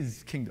of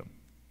his kingdom.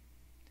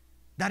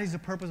 That is the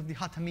purpose of the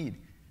Hatamid,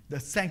 the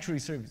sanctuary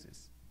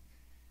services.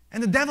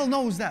 And the devil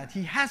knows that.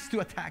 He has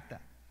to attack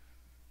that.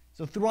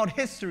 So throughout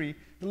history,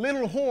 the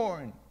little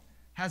horn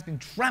has been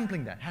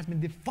trampling that, has been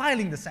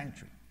defiling the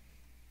sanctuary.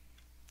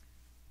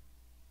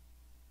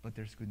 But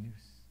there's good news.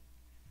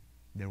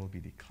 There will be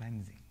the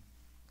cleansing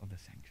of the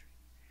sanctuary.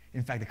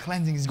 In fact, the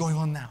cleansing is going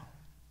on now.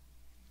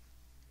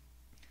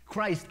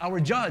 Christ, our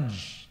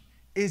judge,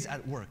 is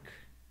at work,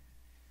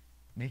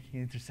 making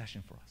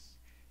intercession for us,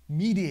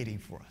 mediating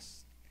for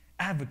us,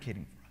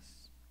 advocating for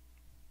us.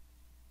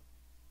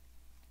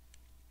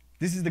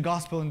 This is the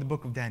gospel in the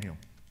book of Daniel,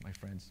 my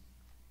friends.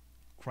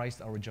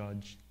 Christ, our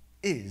judge,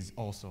 is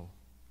also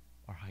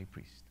our high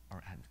priest,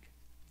 our advocate.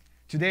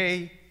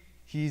 Today,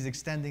 he is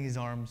extending his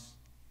arms,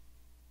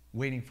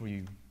 waiting for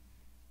you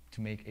to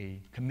make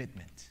a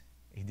commitment,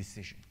 a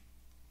decision.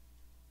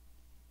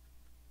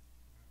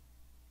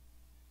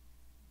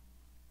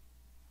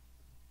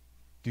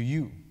 Do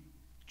you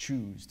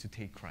choose to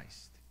take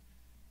Christ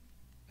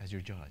as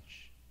your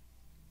judge,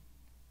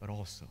 but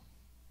also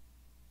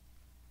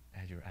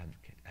as your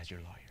advocate, as your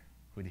lawyer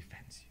who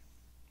defends you?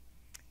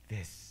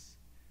 This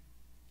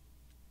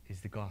is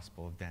the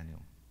gospel of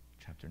Daniel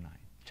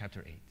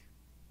chapter 8.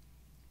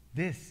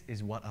 This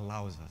is what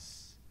allows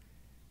us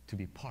to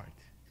be part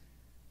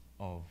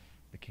of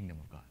the kingdom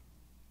of God.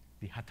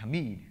 The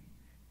hatamid,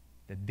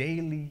 the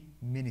daily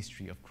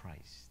ministry of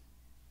Christ,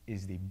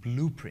 is the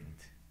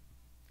blueprint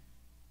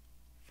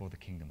for the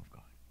kingdom of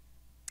God.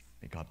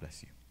 May God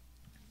bless you.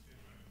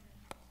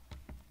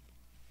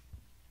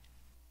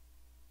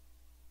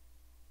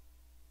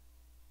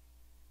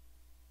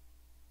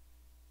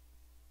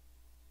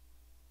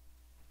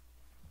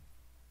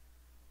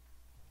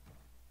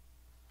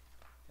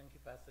 Thank you,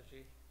 Pastor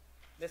G.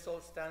 Let's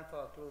all stand for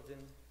our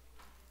closing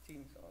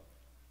team song.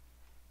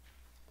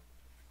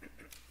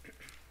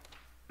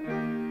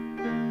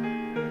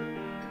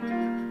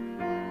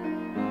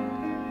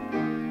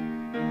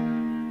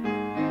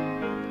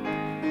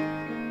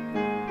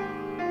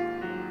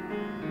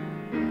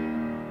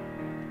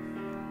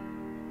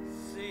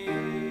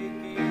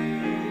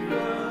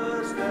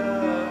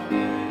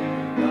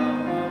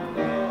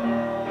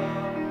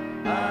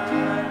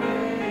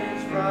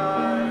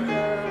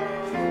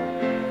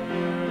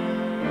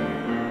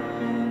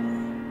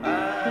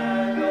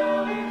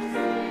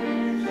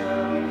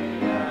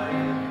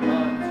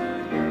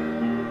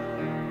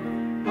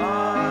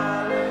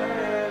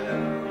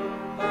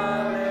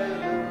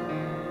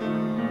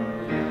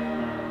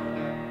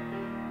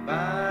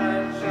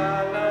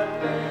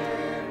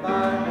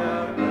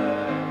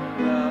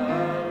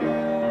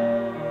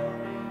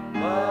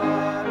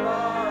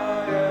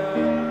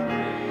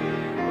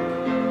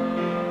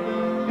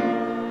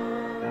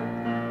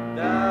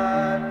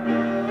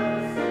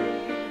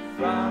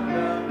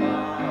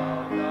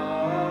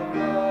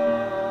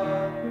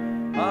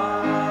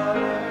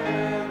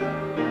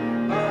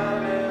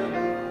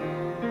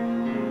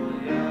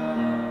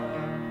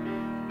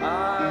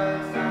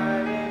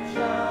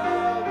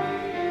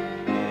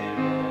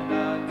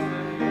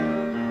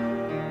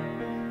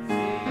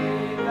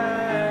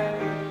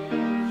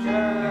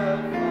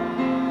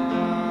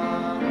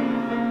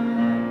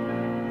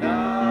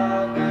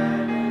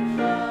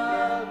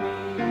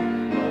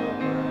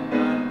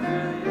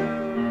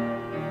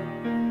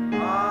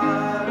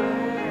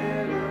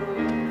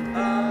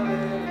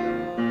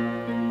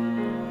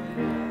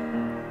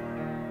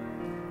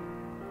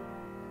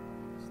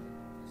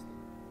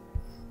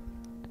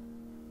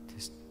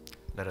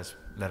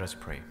 Let us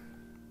pray.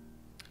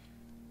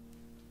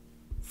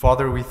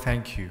 Father, we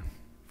thank you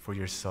for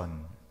your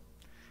Son,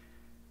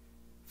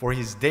 for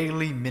his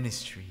daily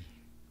ministry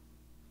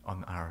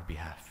on our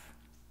behalf.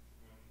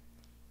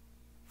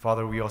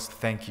 Father, we also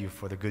thank you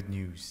for the good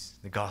news,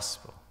 the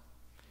gospel,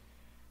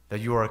 that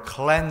you are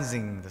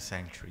cleansing the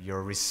sanctuary,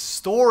 you're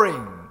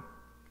restoring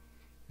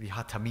the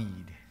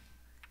hatamid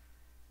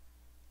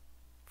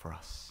for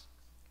us.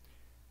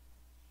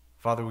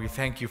 Father, we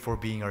thank you for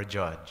being our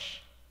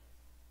judge,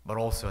 but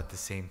also at the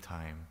same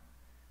time,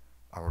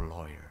 our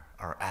lawyer,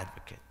 our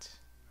advocate,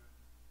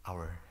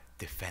 our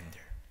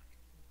defender.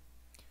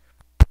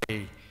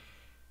 Pray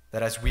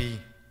that as we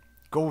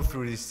go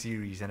through this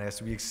series and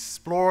as we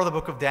explore the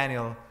book of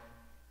Daniel,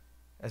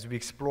 as we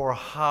explore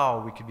how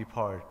we can be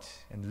part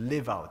and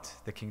live out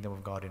the kingdom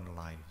of God in our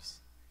lives,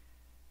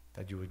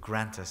 that you would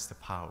grant us the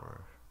power,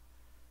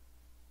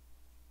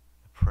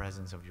 the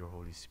presence of your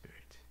Holy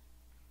Spirit,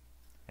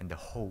 and the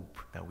hope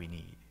that we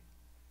need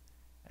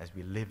as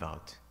we live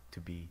out to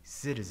be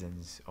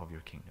citizens of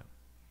your kingdom.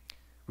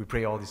 We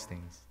pray all these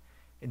things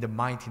in the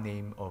mighty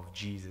name of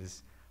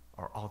Jesus,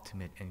 our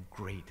ultimate and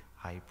great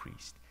high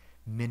priest,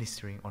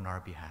 ministering on our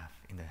behalf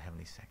in the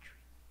heavenly sanctuary.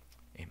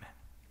 Amen.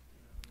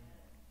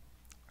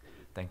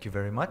 Thank you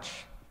very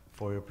much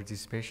for your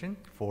participation,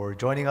 for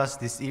joining us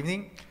this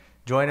evening.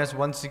 Join us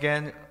once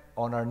again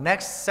on our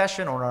next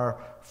session, on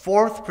our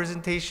fourth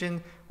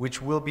presentation,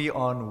 which will be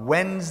on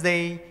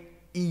Wednesday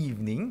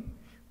evening.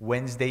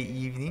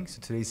 So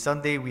today's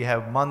Sunday, we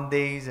have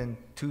Mondays and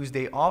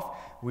Tuesday off.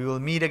 We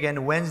will meet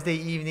again Wednesday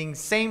evening,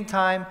 same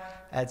time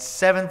at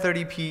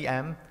 7:30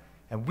 p.m.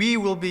 And we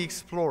will be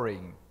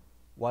exploring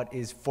what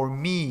is, for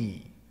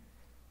me,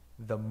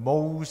 the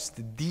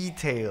most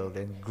detailed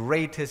and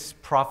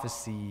greatest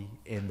prophecy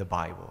in the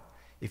Bible.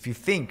 If you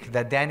think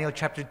that Daniel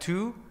chapter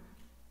 2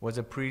 was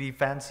a pretty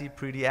fancy,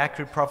 pretty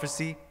accurate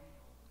prophecy,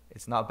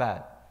 it's not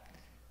bad.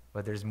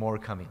 But there's more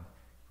coming.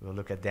 We'll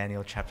look at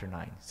Daniel chapter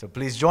 9. So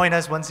please join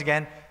us once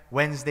again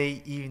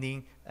Wednesday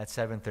evening at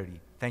 7:30.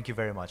 Thank you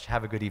very much.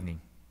 Have a good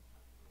evening.